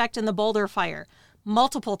suspect in the Boulder fire,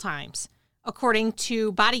 multiple times, according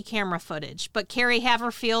to body camera footage. But Carrie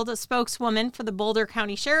Haverfield, a spokeswoman for the Boulder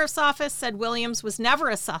County Sheriff's Office, said Williams was never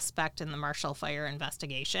a suspect in the Marshall Fire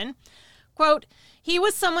investigation. Quote, he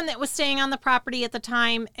was someone that was staying on the property at the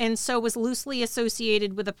time and so was loosely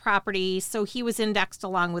associated with the property, so he was indexed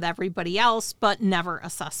along with everybody else, but never a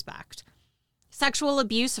suspect. Sexual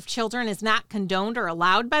abuse of children is not condoned or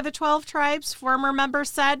allowed by the 12 tribes, former members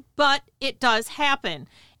said, but it does happen.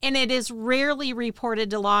 And it is rarely reported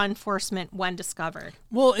to law enforcement when discovered.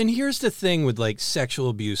 Well, and here's the thing with like sexual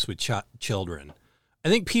abuse with children. I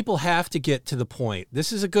think people have to get to the point.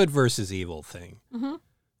 This is a good versus evil thing. Mm-hmm.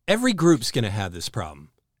 Every group's going to have this problem.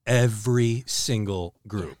 Every single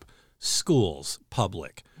group. Yeah. Schools,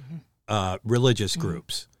 public, religious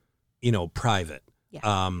groups, private,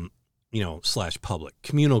 / public,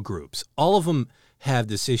 communal groups. All of them have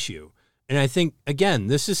this issue. And I think, again,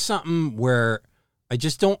 this is something where I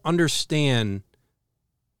just don't understand,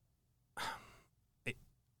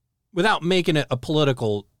 without making it a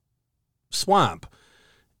political swamp,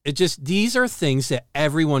 these are things that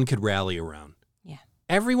everyone could rally around. Yeah.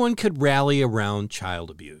 Everyone could rally around child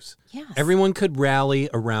abuse. Yes. Everyone could rally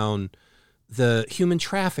around the human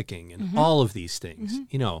trafficking and all of these things,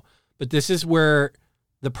 But this is where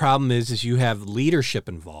the problem is you have leadership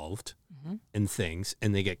involved in things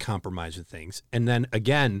and they get compromised with things. And then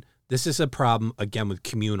again, this is a problem, again, with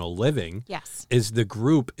communal living. Yes. Is the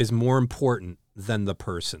group is more important than the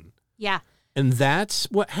person. Yeah. And that's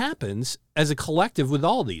what happens as a collective with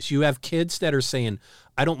all these. You have kids that are saying,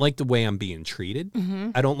 I don't like the way I'm being treated.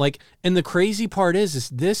 Mm-hmm. I don't like, and the crazy part is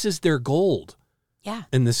this is their gold. Yeah.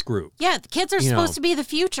 In this group. Yeah, the kids are supposed to be the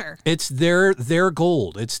future. It's their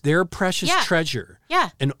gold. It's their precious treasure. Yeah.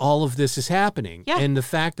 And all of this is happening. Yeah. And the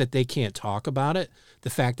fact that they can't talk about it,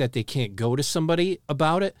 the fact that they can't go to somebody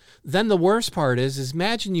about it, then the worst part is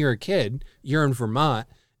imagine you're a kid, you're in Vermont,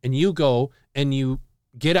 and you go and you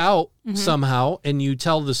get out somehow and you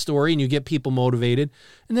tell the story and you get people motivated.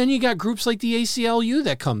 And then you got groups like the ACLU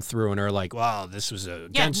that come through and are like, wow, this was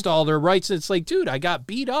against all their rights. It's like, dude, I got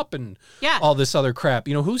beat up and all this other crap.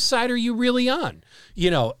 Whose side are you really on?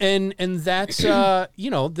 And that's,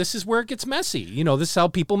 this is where it gets messy. This is how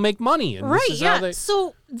people make money. And right, this is how they...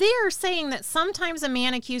 So they're saying that sometimes a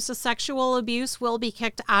man accused of sexual abuse will be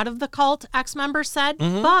kicked out of the cult, ex-member said,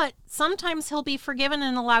 but sometimes he'll be forgiven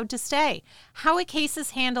and allowed to stay. How a case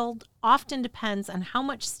is handled often depends on how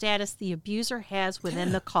much status the abuser has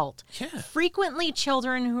within the cult. Yeah. Frequently,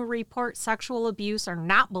 children who report sexual abuse are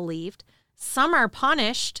not believed. Some are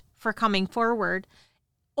punished for coming forward,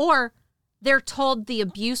 or they're told the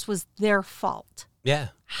abuse was their fault. Yeah.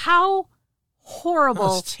 How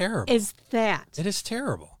horrible is that? It is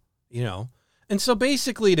terrible, And so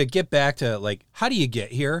basically to get back to, like, how do you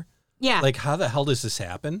get here? Yeah. Like, how the hell does this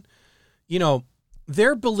happen?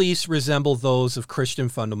 Their beliefs resemble those of Christian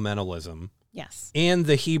fundamentalism. Yes. And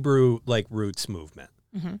the Hebrew, roots movement.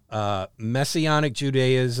 Messianic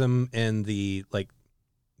Judaism and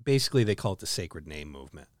basically they call it the Sacred Name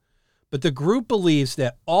movement. But the group believes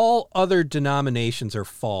that all other denominations are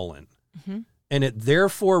fallen. And it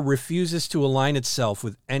therefore refuses to align itself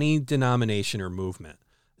with any denomination or movement.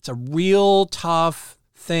 It's a real tough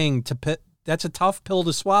thing that's a tough pill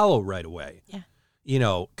to swallow right away. Yeah.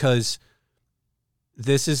 Because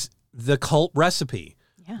this is the cult recipe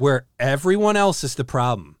where everyone else is the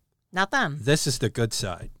problem. Not them. This is the good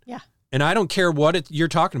side. Yeah. And I don't care what you're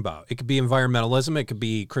talking about. It could be environmentalism. It could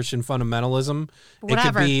be Christian fundamentalism.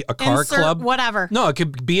 Whatever. It could be a car club. Whatever. No, it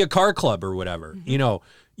could be a car club or whatever. You know,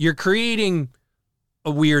 you're creating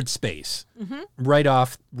a weird space right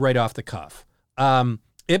off the cuff.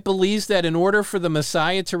 It believes that in order for the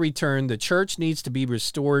Messiah to return, the church needs to be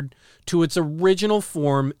restored to its original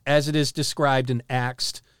form as it is described in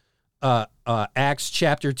Acts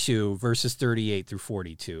chapter 2, verses 38 through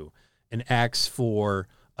 42, and Acts 4,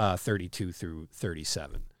 32 through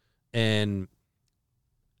 37. And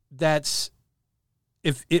that's,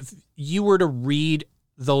 if you were to read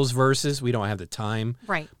those verses, we don't have the time.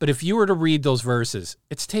 Right. But if you were to read those verses,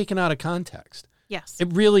 it's taken out of context. Yes.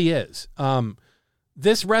 It really is.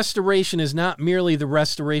 This restoration is not merely the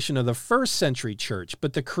restoration of the first century church,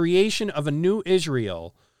 but the creation of a new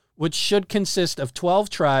Israel, which should consist of 12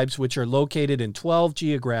 tribes, which are located in 12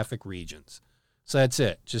 geographic regions. So that's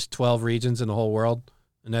it. Just 12 regions in the whole world.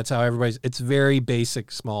 And that's how it's very basic,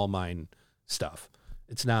 small mind stuff.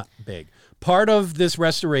 It's not big. Part of this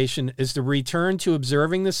restoration is the return to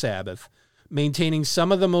observing the Sabbath, maintaining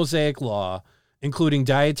some of the Mosaic law, including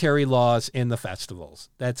dietary laws and the festivals.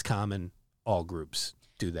 That's common. All groups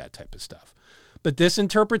do that type of stuff. But this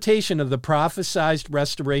interpretation of the prophesied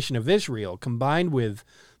restoration of Israel, combined with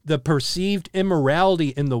the perceived immorality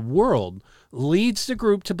in the world, leads the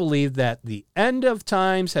group to believe that the end of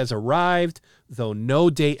times has arrived, though no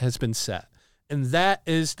date has been set. And that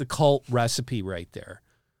is the cult recipe right there.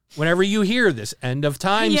 Whenever you hear this end of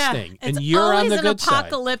times thing, and you're on the good side.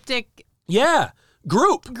 It's always an apocalyptic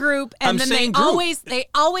group. And then they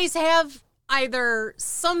always have either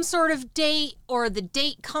some sort of date, or the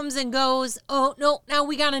date comes and goes. Oh, no, now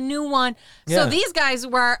we got a new one. Yeah. So these guys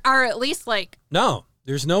are at least like, no,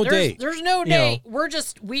 there's no date. There's no date.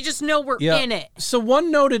 We just know we're in it. So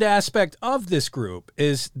one noted aspect of this group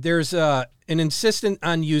is there's an insistence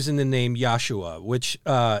on using the name Yahshua, which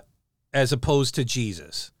as opposed to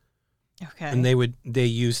Jesus. Okay. And they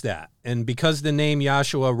use that. And because the name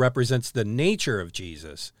Yahshua represents the nature of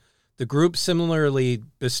Jesus, the group similarly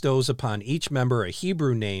bestows upon each member a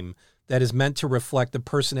Hebrew name that is meant to reflect the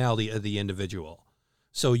personality of the individual.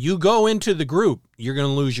 So you go into the group, you're going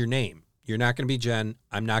to lose your name. You're not going to be Jen.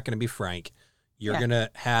 I'm not going to be Frank. You're going to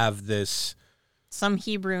have some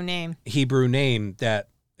Hebrew name that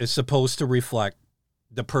is supposed to reflect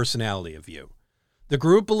the personality of you. The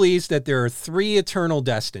group believes that there are 3 eternal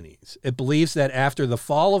destinies. It believes that after the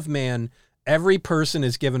fall of man, every person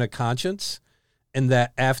is given a conscience, and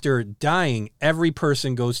that after dying, every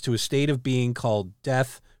person goes to a state of being called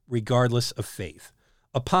death, regardless of faith.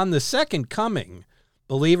 Upon the second coming,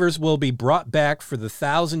 believers will be brought back for the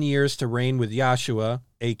 1,000 years to reign with Yahshua,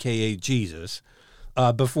 a.k.a. Jesus,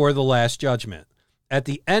 before the last judgment. At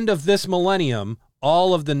the end of this millennium,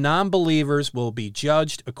 all of the non-believers will be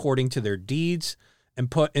judged according to their deeds and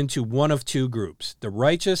put into one of 2 groups, the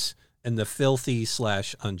righteous and the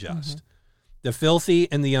filthy/unjust. Mm-hmm. The filthy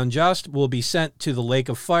and the unjust will be sent to the lake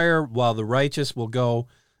of fire, while the righteous will go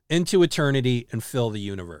into eternity and fill the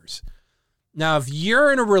universe. Now, if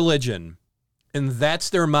you're in a religion and that's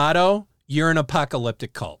their motto, you're an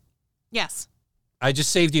apocalyptic cult. Yes. I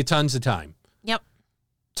just saved you tons of time. Yep.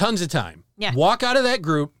 Tons of time. Yeah. Walk out of that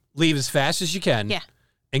group, leave as fast as you can,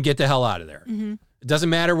 and get the hell out of there. Mm-hmm. It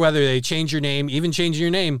doesn't matter whether they change your name, even changing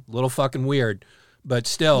your name, a little fucking weird. But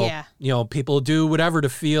still, people do whatever to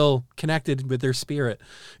feel connected with their spirit,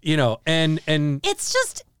 and it's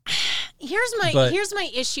just, here's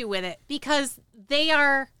my issue with it, because they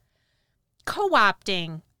are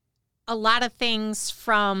co-opting a lot of things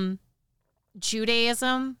from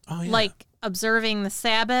Judaism, like observing the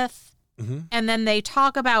Sabbath. Mm-hmm. And then they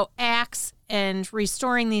talk about Acts and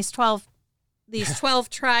restoring these 12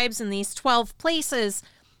 tribes and these 12 places,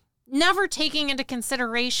 never taking into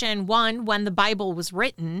consideration, one, when the Bible was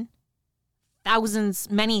written,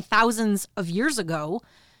 many thousands of years ago.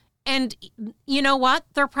 And you know what?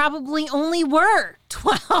 There probably only were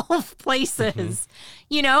 12 places.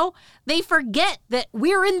 Mm-hmm. They forget that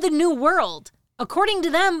we're in the new world. According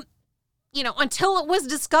to them, until it was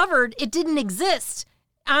discovered, it didn't exist.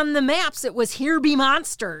 On the maps, it was here be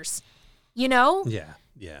monsters, Yeah,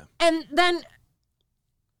 yeah. And then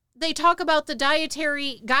they talk about the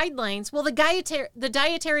dietary guidelines. Well, the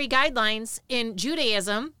dietary guidelines in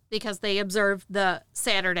Judaism, because they observe the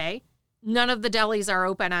Saturday, none of the delis are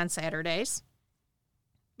open on Saturdays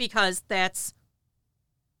because that's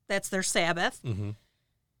their Sabbath. Mm-hmm.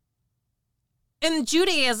 In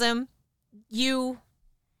Judaism,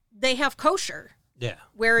 they have kosher. Yeah.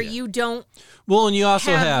 Where you don't. Well, and you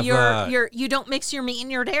also have your you don't mix your meat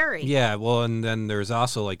and your dairy. Yeah. Well, and then there's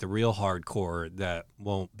also like the real hardcore that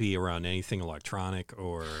won't be around anything electronic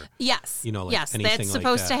or. Yes. Like yes. anything That's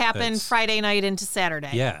supposed to happen Friday night into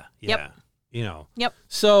Saturday. Yeah. Yeah. Yep. Yep.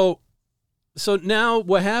 So now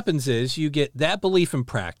what happens is you get that belief in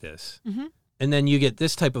practice, and then you get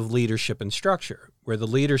this type of leadership and structure where the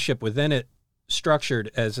leadership within it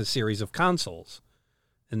structured as a series of councils.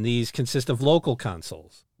 And these consist of local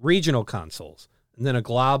councils, regional councils, and then a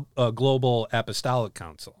global apostolic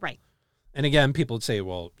council. Right. And again, people would say,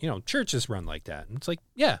 well, churches run like that. And it's like,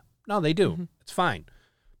 yeah, no, they do. It's fine.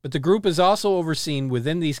 But the group is also overseen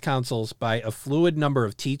within these councils by a fluid number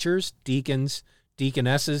of teachers, deacons,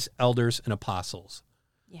 deaconesses, elders, and apostles.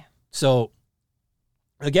 Yeah. So,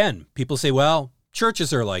 again, people say, well,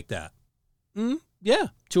 churches are like that. Yeah,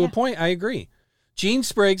 to a point, I agree. Gene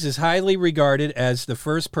Spriggs is highly regarded as the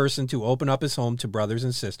first person to open up his home to brothers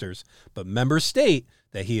and sisters, but members state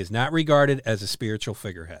that he is not regarded as a spiritual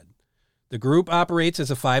figurehead. The group operates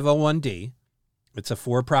as a 501(d). It's a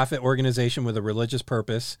for-profit organization with a religious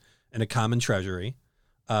purpose and a common treasury.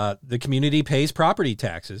 The community pays property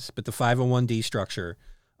taxes, but the 501(d) structure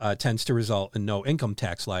tends to result in no income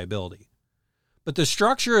tax liability. But the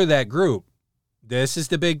structure of that group, this is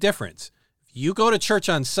the big difference. If you go to church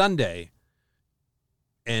on Sunday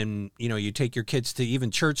and, you take your kids to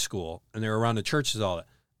even church school and they're around the churches, all that,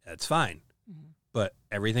 that's fine. But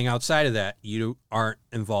everything outside of that, you aren't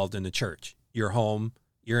involved in the church. You're home,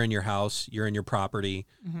 you're in your house, you're in your property,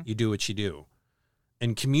 you do what you do.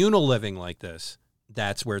 And communal living like this,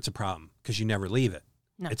 that's where it's a problem because you never leave it.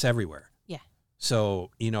 No. It's everywhere. Yeah.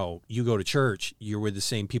 So, you go to church, you're with the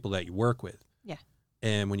same people that you work with. Yeah.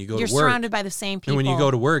 And when you go to work, you're surrounded by the same people. And when you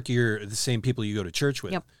go to work, you're the same people you go to church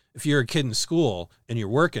with. Yep. If you're a kid in school and you're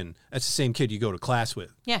working, that's the same kid you go to class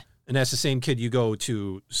with. Yeah. And that's the same kid you go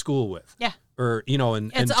to school with. Yeah. Or,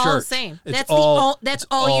 in it's church. all the same. That's all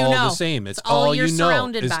you know. The same. It's all you're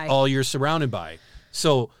surrounded by. It's all you're surrounded by.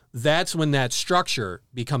 So that's when that structure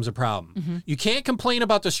becomes a problem. You can't complain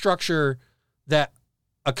about the structure that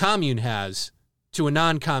a commune has to a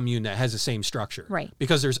non-commune that has the same structure. Right.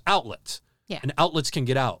 Because there's outlets. Yeah. And outlets can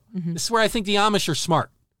get out. This is where I think the Amish are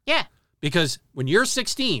smart. Yeah. Because when you're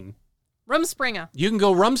 16, Rumspringa. You can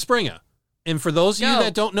go Rumspringa. And for those of you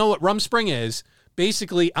that don't know what Rumspringa is,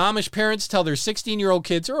 basically Amish parents tell their 16-year-old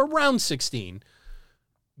kids, or around 16,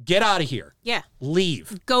 get out of here. Yeah.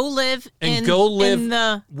 Leave. Go live in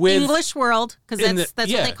the English world, because that's what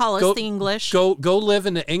they call us, the English. Go live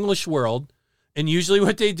in the English world. And usually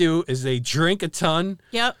what they do is they drink a ton.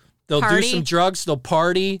 Yep. They'll do some drugs. They'll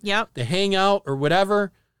party. Yep. They hang out or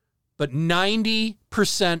whatever. But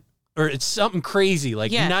 90%, or it's something crazy,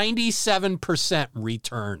 like 97%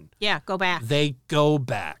 return. Yeah, go back. They go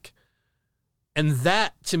back. And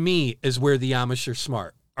that, to me, is where the Amish are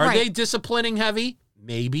smart. Are they disciplining heavy?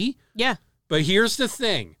 Maybe. Yeah. But here's the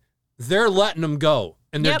thing. They're letting them go.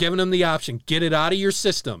 And they're giving them the option. Get it out of your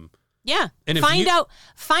system. Yeah. And find out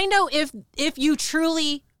if you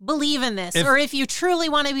truly believe in this, or if you truly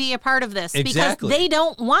want to be a part of this. Exactly. Because they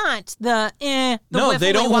don't want the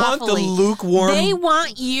they don't want the lukewarm. They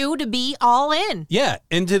want you to be all in. Yeah,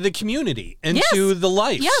 into the community, into the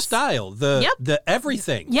lifestyle, the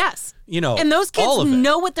everything. Yes. And those kids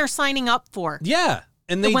know what they're signing up for. Yeah.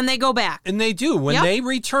 And when they go back. And they do. When they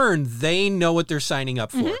return, they know what they're signing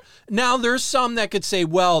up for. Now, there's some that could say,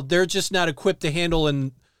 well, they're just not equipped to handle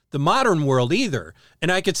in the modern world either.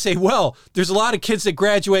 And I could say, well, there's a lot of kids that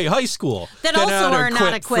graduate high school that also are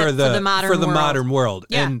not equipped for the modern world.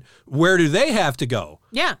 Yeah. And where do they have to go?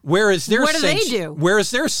 Yeah. Where is their what do they do? Where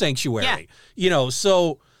is their sanctuary? Yeah.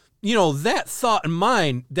 So, that thought in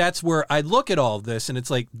mind, that's where I look at all of this, and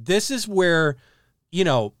it's like, this is where,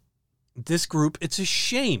 this group, it's a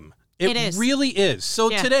shame. It is. Really is. So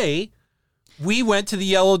today, we went to the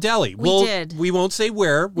Yellow Deli. We did. We won't say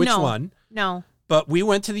which one. No. But we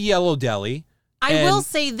went to the Yellow Deli. I will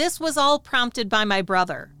say this was all prompted by my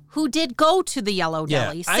brother, who did go to the Yellow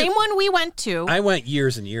Deli. Same one we went to. I went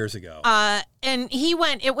years and years ago. And he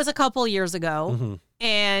went, it was a couple years ago.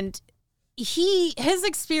 And his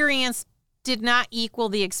experience did not equal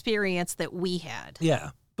the experience that we had. Yeah.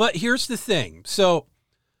 But here's the thing. So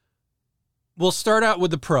we'll start out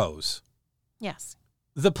with the pros. Yes.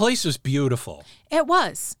 The place was beautiful. It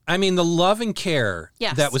was. I mean, the love and care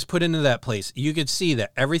that was put into that place, you could see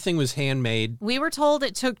that everything was handmade. We were told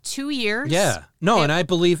it took 2 years. Yeah. No, and I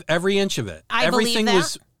believe every inch of it. Everything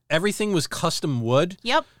was custom wood.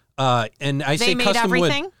 Yep. And I say custom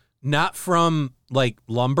wood, not from like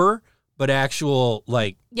lumber, but actual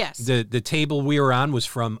the table we were on was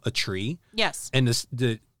from a tree. Yes. And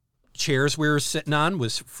the chairs we were sitting on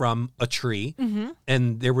was from a tree,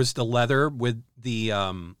 and there was the leather with the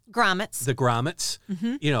grommets. The grommets,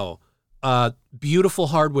 beautiful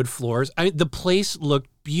hardwood floors. The place looked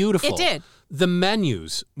beautiful. It did. The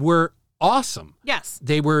menus were awesome. Yes.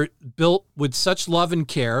 They were built with such love and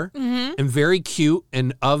care and very cute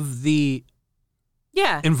and of the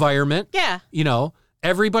environment. Yeah.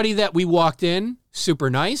 Everybody that we walked in, super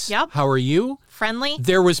nice. Yep. How are you? Friendly.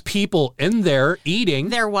 There was people in there eating.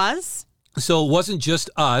 There was. So it wasn't just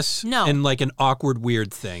us. No. And like an awkward,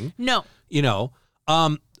 weird thing. No.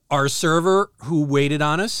 Our server who waited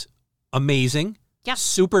on us, amazing. Yeah.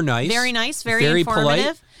 Super nice. Very nice. Very informative.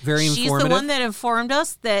 Polite, very informative. She's the one that informed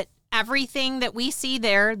us that everything that we see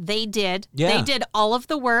there, they did. Yeah. They did all of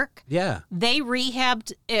the work. Yeah. They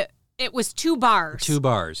rehabbed it. It was 2 bars. 2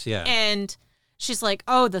 bars, yeah. And she's like,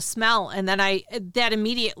 oh, the smell. And then that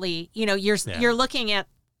immediately, you're looking at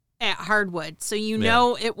hardwood. So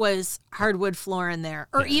know it was hardwood floor in there.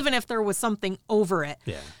 Or even if there was something over it.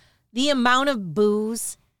 Yeah. The amount of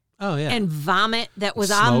booze and vomit that was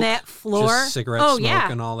on that floor. Just cigarette smoke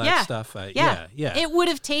and all that stuff. Yeah. It would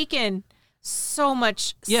have taken so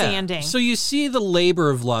much sanding. So you see the labor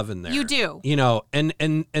of love in there. You do.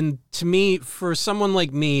 And to me, for someone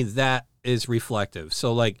like me, that is reflective.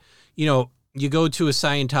 So like, you go to a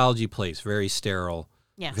Scientology place, very sterile,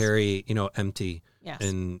 very, empty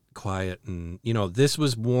and quiet. And, this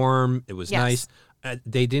was warm. It was nice.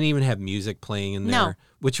 They didn't even have music playing in there,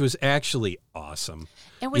 which was actually awesome.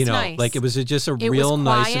 It was nice. Like it was just a real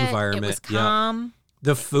nice environment. It was calm.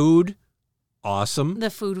 The food, awesome.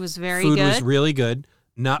 The food was very good. Food was really good.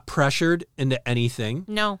 Not pressured into anything.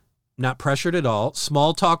 No. Not pressured at all.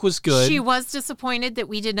 Small talk was good. She was disappointed that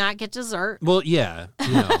we did not get dessert. Well, yeah.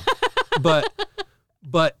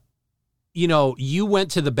 But you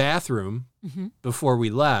went to the bathroom before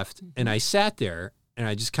we left, and I sat there, and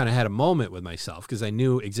I just kind of had a moment with myself because I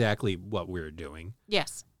knew exactly what we were doing.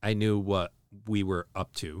 Yes. I knew what we were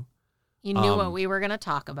up to. You knew what we were going to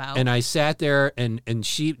talk about. And I sat there, and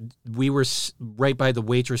we were right by the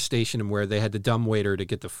waitress station where they had the dumbwaiter to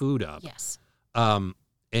get the food up. Yes.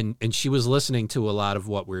 And she was listening to a lot of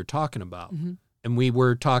what we were talking about. And we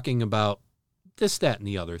were talking about this, that, and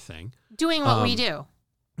the other thing. Doing what we do.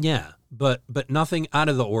 Yeah, but nothing out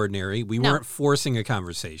of the ordinary. We weren't forcing a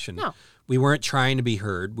conversation. No. We weren't trying to be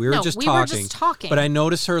heard. We were just talking. But I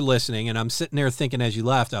noticed her listening, and I'm sitting there thinking as you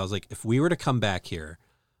left, I was like, if we were to come back here,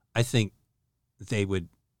 I think they would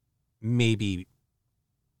maybe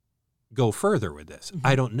go further with this.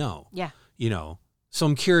 I don't know. Yeah. So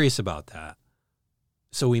I'm curious about that.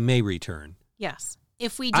 So we may return. Yes.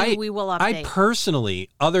 If we do, we will update. I personally,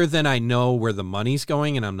 other than I know where the money's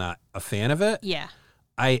going and I'm not a fan of it. Yeah.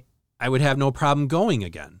 I would have no problem going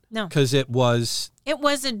again. No. Because it was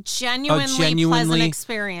a genuinely pleasant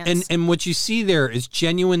experience. And what you see there is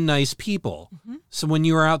genuine nice people. So when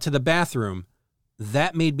you were out to the bathroom,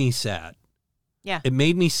 that made me sad. Yeah. It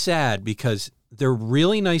made me sad because they're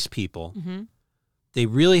really nice people. They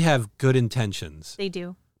really have good intentions. They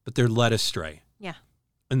do. But they're led astray. Yeah.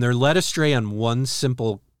 And they're led astray on one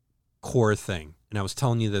simple core thing. And I was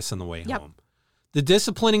telling you this on the way home. The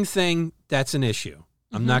disciplining thing, that's an issue.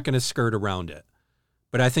 I'm not going to skirt around it.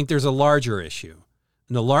 But I think there's a larger issue.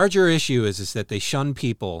 And the larger issue is that they shun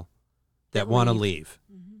people that want to leave.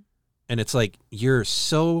 And it's like you're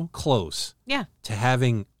so close to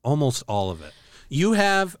having almost all of it. You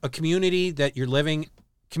have a community that you're living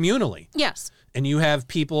communally. Yes. And you have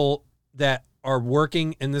people that are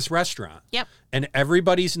working in this restaurant. Yep. And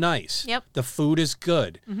everybody's nice. Yep. The food is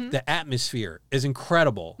good. The atmosphere is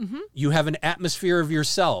incredible. You have an atmosphere of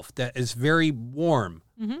yourself that is very warm,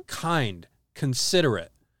 kind,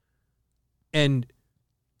 considerate. And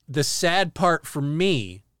the sad part for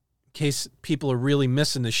me, in case people are really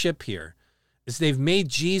missing the ship here, is they've made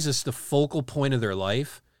Jesus the focal point of their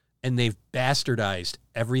life, and they've bastardized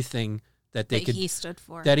everything that he stood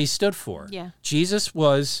for. That he stood for. Yeah. Jesus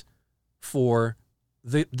was for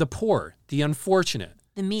the poor, the unfortunate.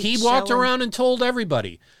 The meek. He walked around and told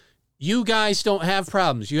everybody, you guys don't have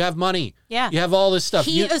problems. You have money. Yeah. You have all this stuff.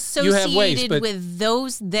 He associated with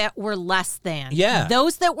those that were less than. Yeah.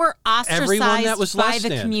 Those that were ostracized Everyone that was by less the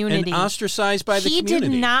than, community. And ostracized by the community. He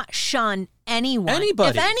did not shun anyone.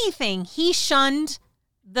 Anybody. If anything, he shunned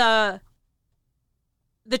the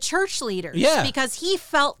church leaders. Yeah. Because he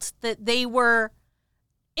felt that they were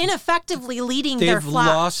ineffectively leading their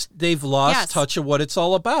flock. They've lost touch of what it's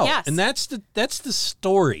all about. Yes. And that's the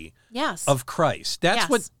story of Christ.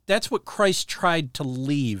 That's what Christ tried to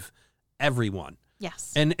leave everyone.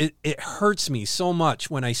 Yes. And it hurts me so much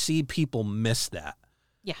when I see people miss that.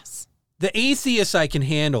 Yes. The atheists I can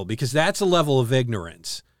handle because that's a level of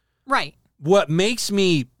ignorance. Right. What makes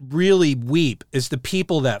me really weep is the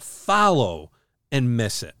people that follow and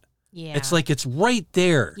miss it. Yeah. It's like it's right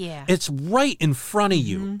there. Yeah. It's right in front of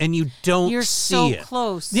you, and you don't You're see so it.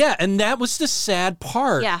 close. Yeah, and that was the sad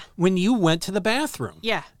part when you went to the bathroom.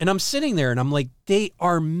 Yeah. And I'm sitting there, and I'm like, they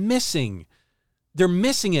are missing. They're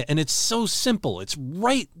missing it, and it's so simple. It's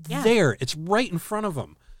right there. It's right in front of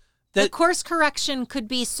them. The course correction could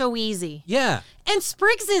be so easy. Yeah. And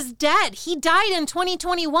Spriggs is dead. He died in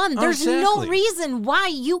 2021. There's no reason why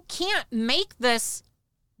you can't make this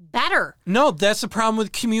better. No, that's the problem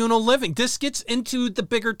with communal living. This gets into the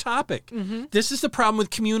bigger topic. Mm-hmm. This is the problem with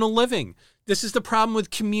communal living. This is the problem with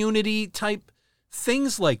community type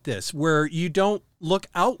things like this, where you don't look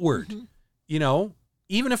outward. Mm-hmm. You know,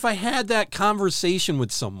 even if I had that conversation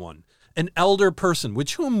with someone, an elder person,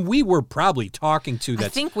 which whom we were probably talking to, that's I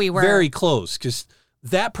think we were very close, because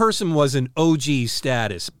that person was an OG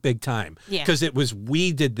status big time. Yeah. Because it was,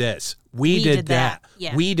 we did this, we did that,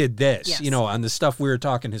 yeah. we did this, Yes. you know, on the stuff we were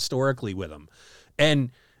talking historically with them.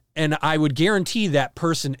 And I would guarantee that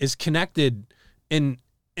person is connected in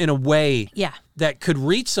a way that could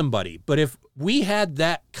reach somebody. But if we had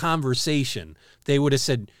that conversation, they would have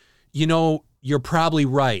said, you know, you're probably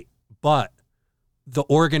right, but the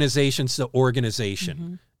organization's the organization.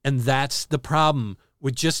 Mm-hmm. And that's the problem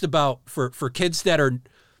with just about for kids that are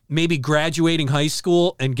maybe graduating high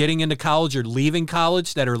school and getting into college or leaving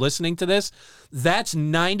college that are listening to this. That's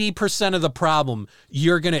 90% of the problem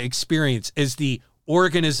you're going to experience is the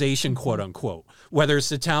organization, quote unquote, whether it's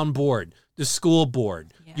the town board, the school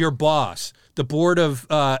board, your boss, the board of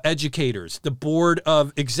educators, the board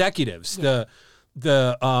of executives, the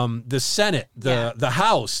Senate, the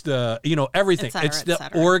House, everything. Et cetera, it's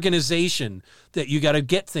the organization that you got to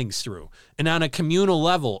get things through. And on a communal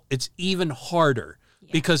level, it's even harder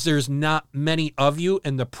because there's not many of you,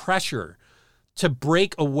 and the pressure to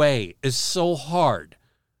break away is so hard.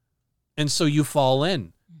 And so you fall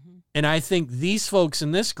in. Mm-hmm. And I think these folks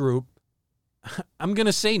in this group, I'm going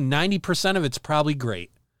to say 90% of it's probably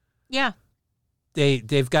great. Yeah.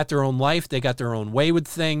 They've got their own life. They got their own way with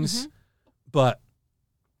things. Mm-hmm. But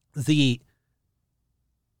the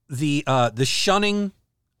shunning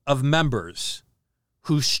of members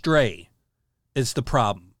who stray is the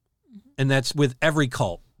problem. Mm-hmm. And that's with every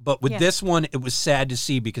cult. But with this one, it was sad to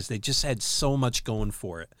see because they just had so much going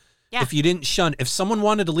for it. Yeah. If you didn't shun, if someone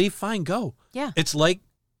wanted to leave, fine, go. Yeah. It's like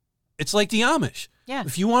the Amish. Yeah.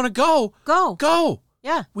 If you want to go. Go.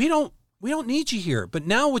 Yeah. We don't need you here. But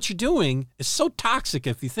now what you're doing is so toxic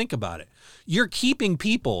if you think about it. You're keeping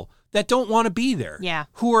people that don't want to be there. Yeah.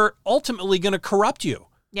 Who are ultimately going to corrupt you.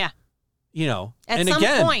 Yeah. You know, at some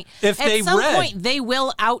point, they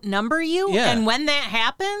will outnumber you. Yeah. And when that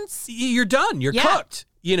happens, you're done. You're cooked.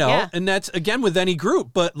 You know, and that's again with any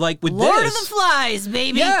group, but like with Lord of the Flies,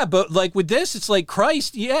 baby. Yeah, but like with this, it's like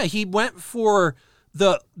Christ. Yeah, he went for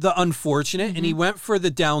the unfortunate and he went for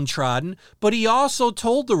the downtrodden, but he also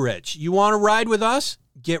told the rich, "You want to ride with us?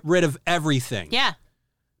 Get rid of everything." Yeah.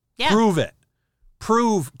 Prove it.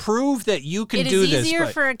 Prove that you can do this. It is easier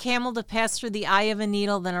for a camel to pass through the eye of a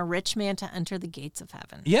needle than a rich man to enter the gates of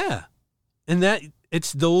heaven. Yeah, and that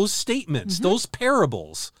it's those statements, those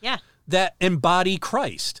parables. Yeah. That embody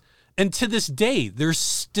Christ. And to this day, they're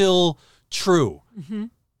still true. Mm-hmm.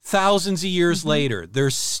 Thousands of years later, they're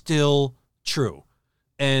still true.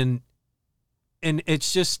 And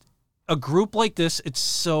it's just a group like this,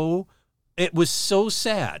 it was so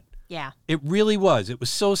sad. Yeah. It really was. It was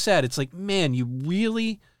so sad. It's like, man, you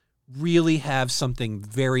really, really have something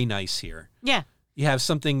very nice here. Yeah. You have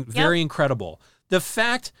something very incredible. The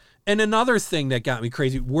fact, and another thing that got me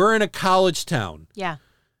crazy, we're in a college town. Yeah.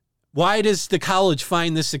 Why does the college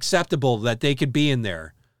find this acceptable that they could be in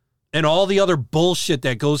there? And all the other bullshit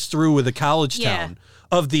that goes through with a college town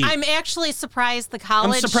I'm actually surprised the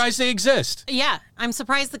college. I'm surprised they exist. Yeah. I'm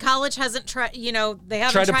surprised the college hasn't tried, they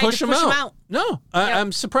haven't tried to push them out. No,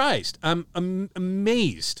 I'm surprised. I'm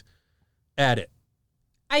amazed at it.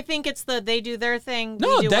 I think it's they do their thing.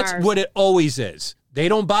 No, that's what it always is. They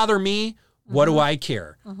don't bother me. What do I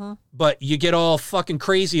care? Mm-hmm. But you get all fucking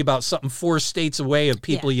crazy about something 4 states away of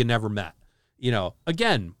people you never met.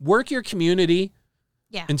 Again, work your community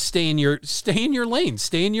and stay in your lane,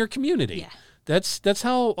 stay in your community. Yeah. That's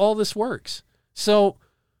how all this works. So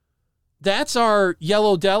that's our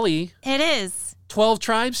Yellow Deli. It is. 12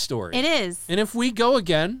 Tribes story. It is. And if we go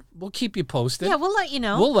again, we'll keep you posted. Yeah, we'll let you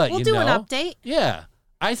know. We'll do an update. Yeah.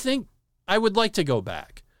 I think I would like to go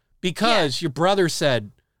back because your brother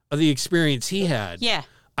said of the experience he had. Yeah.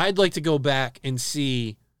 I'd like to go back and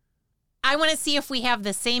see. I want to see if we have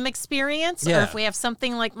the same experience or if we have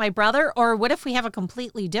something like my brother, or what if we have a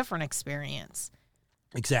completely different experience?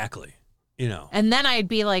 Exactly. You know. And then I'd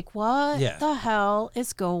be like, what the hell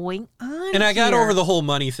is going on And I got here? over the whole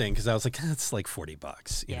money thing because I was like, it's like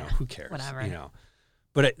 $40. You know, who cares? Whatever. You know.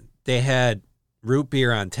 But they had root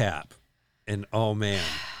beer on tap. And, oh, man,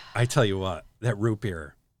 I tell you what, that root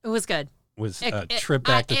beer. It was good. Was a trip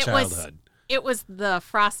back to childhood. It was the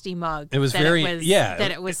frosty mug. It was very,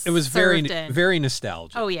 That it was very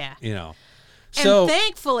nostalgic. Oh, yeah. You know. So, and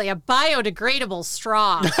thankfully, a biodegradable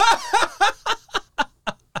straw.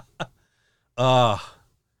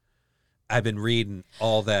 I've been reading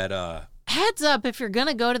all that. Heads up, if you're going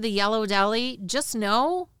to go to the Yellow Deli, just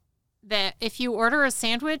know that if you order a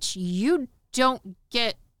sandwich, you don't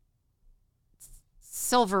get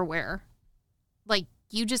silverware. Like,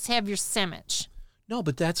 you just have your sandwich. No,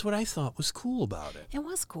 but that's what I thought was cool about it. It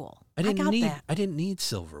was cool. I didn't need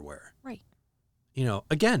silverware. Right. You know,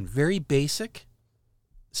 again, very basic,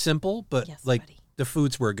 simple, but the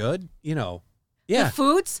foods were good, you know. Yeah. The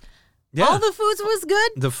foods? Yeah. All the foods was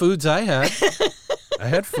good? The foods I had. I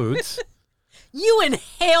had foods. You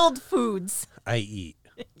inhaled foods. I eat.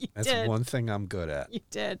 That's one thing I'm good at. You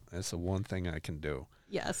did. That's the one thing I can do.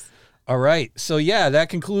 Yes. All right. So, yeah, that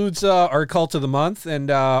concludes our cult of the month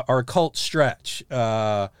and our cult stretch.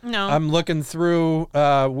 No. I'm looking through.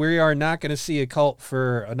 We are not going to see a cult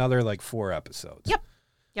for another, 4 episodes.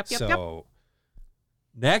 Yep. So,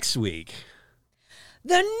 next week.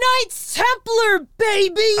 The Knights Templar,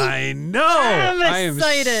 baby! I know. I'm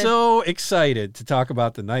excited. I am so excited to talk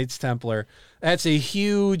about the Knights Templar. That's a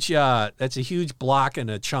huge block and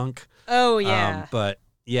a chunk. Oh, yeah. But...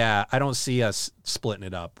 yeah, I don't see us splitting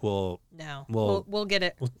it up. We'll get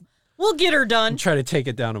it. We'll get her done. We'll try to take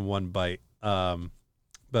it down in one bite.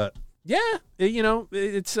 But yeah,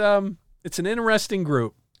 it's an interesting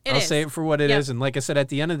group. I'll say it for what it is. And like I said, at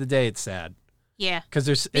the end of the day, it's sad. Yeah, because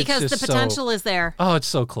the potential is there. Oh, it's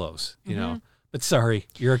so close, you know. But sorry,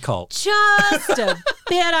 you're a cult. Just a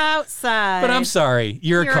bit outside. But I'm sorry,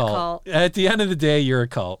 you're a cult. At the end of the day, you're a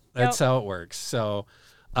cult. That's how it works. So,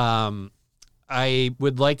 I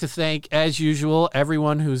would like to thank, as usual,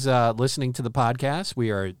 everyone who's listening to the podcast. We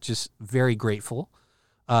are just very grateful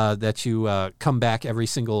that you come back every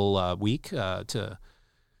single week to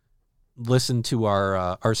listen to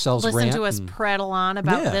ourselves rant. Listen to us prattle on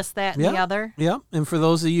about this, that, and the other. Yeah, and for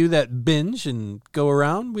those of you that binge and go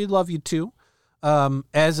around, we love you too.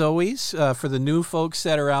 As always, for the new folks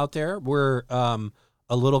that are out there, we're...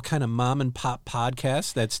 a little kind of mom and pop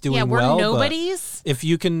podcast that's doing well. Yeah, we're nobodies. If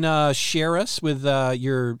you can share us with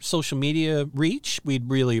your social media reach, we'd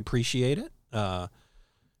really appreciate it.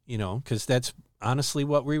 Because that's honestly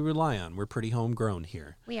what we rely on. We're pretty homegrown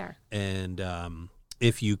here. We are. And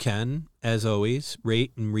if you can, as always,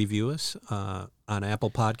 rate and review us on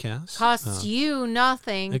Apple Podcasts. Costs you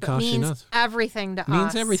nothing, but means everything to us.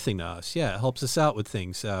 Means everything to us. Yeah, it helps us out with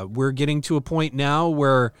things. We're getting to a point now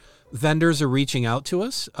where vendors are reaching out to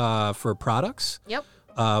us for products,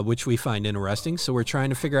 which we find interesting. So we're trying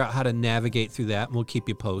to figure out how to navigate through that, and we'll keep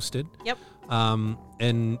you posted. Yep.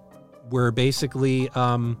 And we're basically,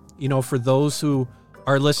 for those who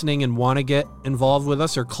are listening and want to get involved with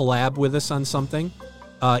us or collab with us on something,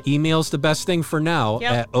 email's the best thing for now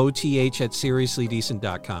at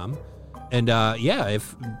oth@seriouslydecent.com. And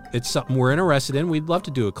if it's something we're interested in, we'd love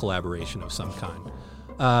to do a collaboration of some kind.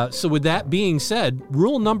 So with that being said,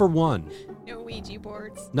 rule number 1. No Ouija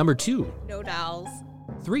boards. Number 2. No dolls.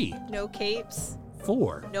 3. No capes.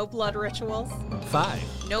 4. No blood rituals.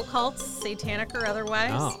 5. No cults, satanic or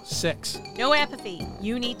otherwise. 6. No apathy.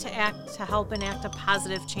 You need to act to help enact a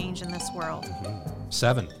positive change in this world.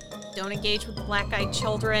 7. Don't engage with black-eyed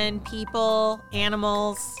children, people,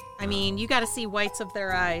 animals. I mean, you got to see whites of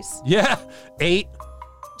their eyes. Yeah. 8.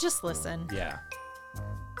 Just listen. Yeah.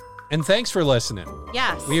 And thanks for listening.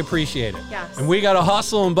 Yes. We appreciate it. Yes. And we got to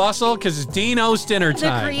hustle and bustle because it's Dino's dinner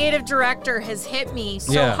time. The creative director has hit me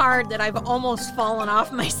so hard that I've almost fallen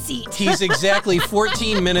off my seat. He's exactly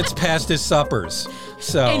 14 minutes past his suppers.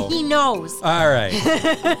 And he knows. All right.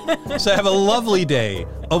 So have a lovely day,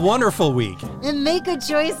 a wonderful week. And make good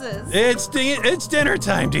choices. It's dinner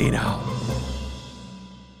time, Dino.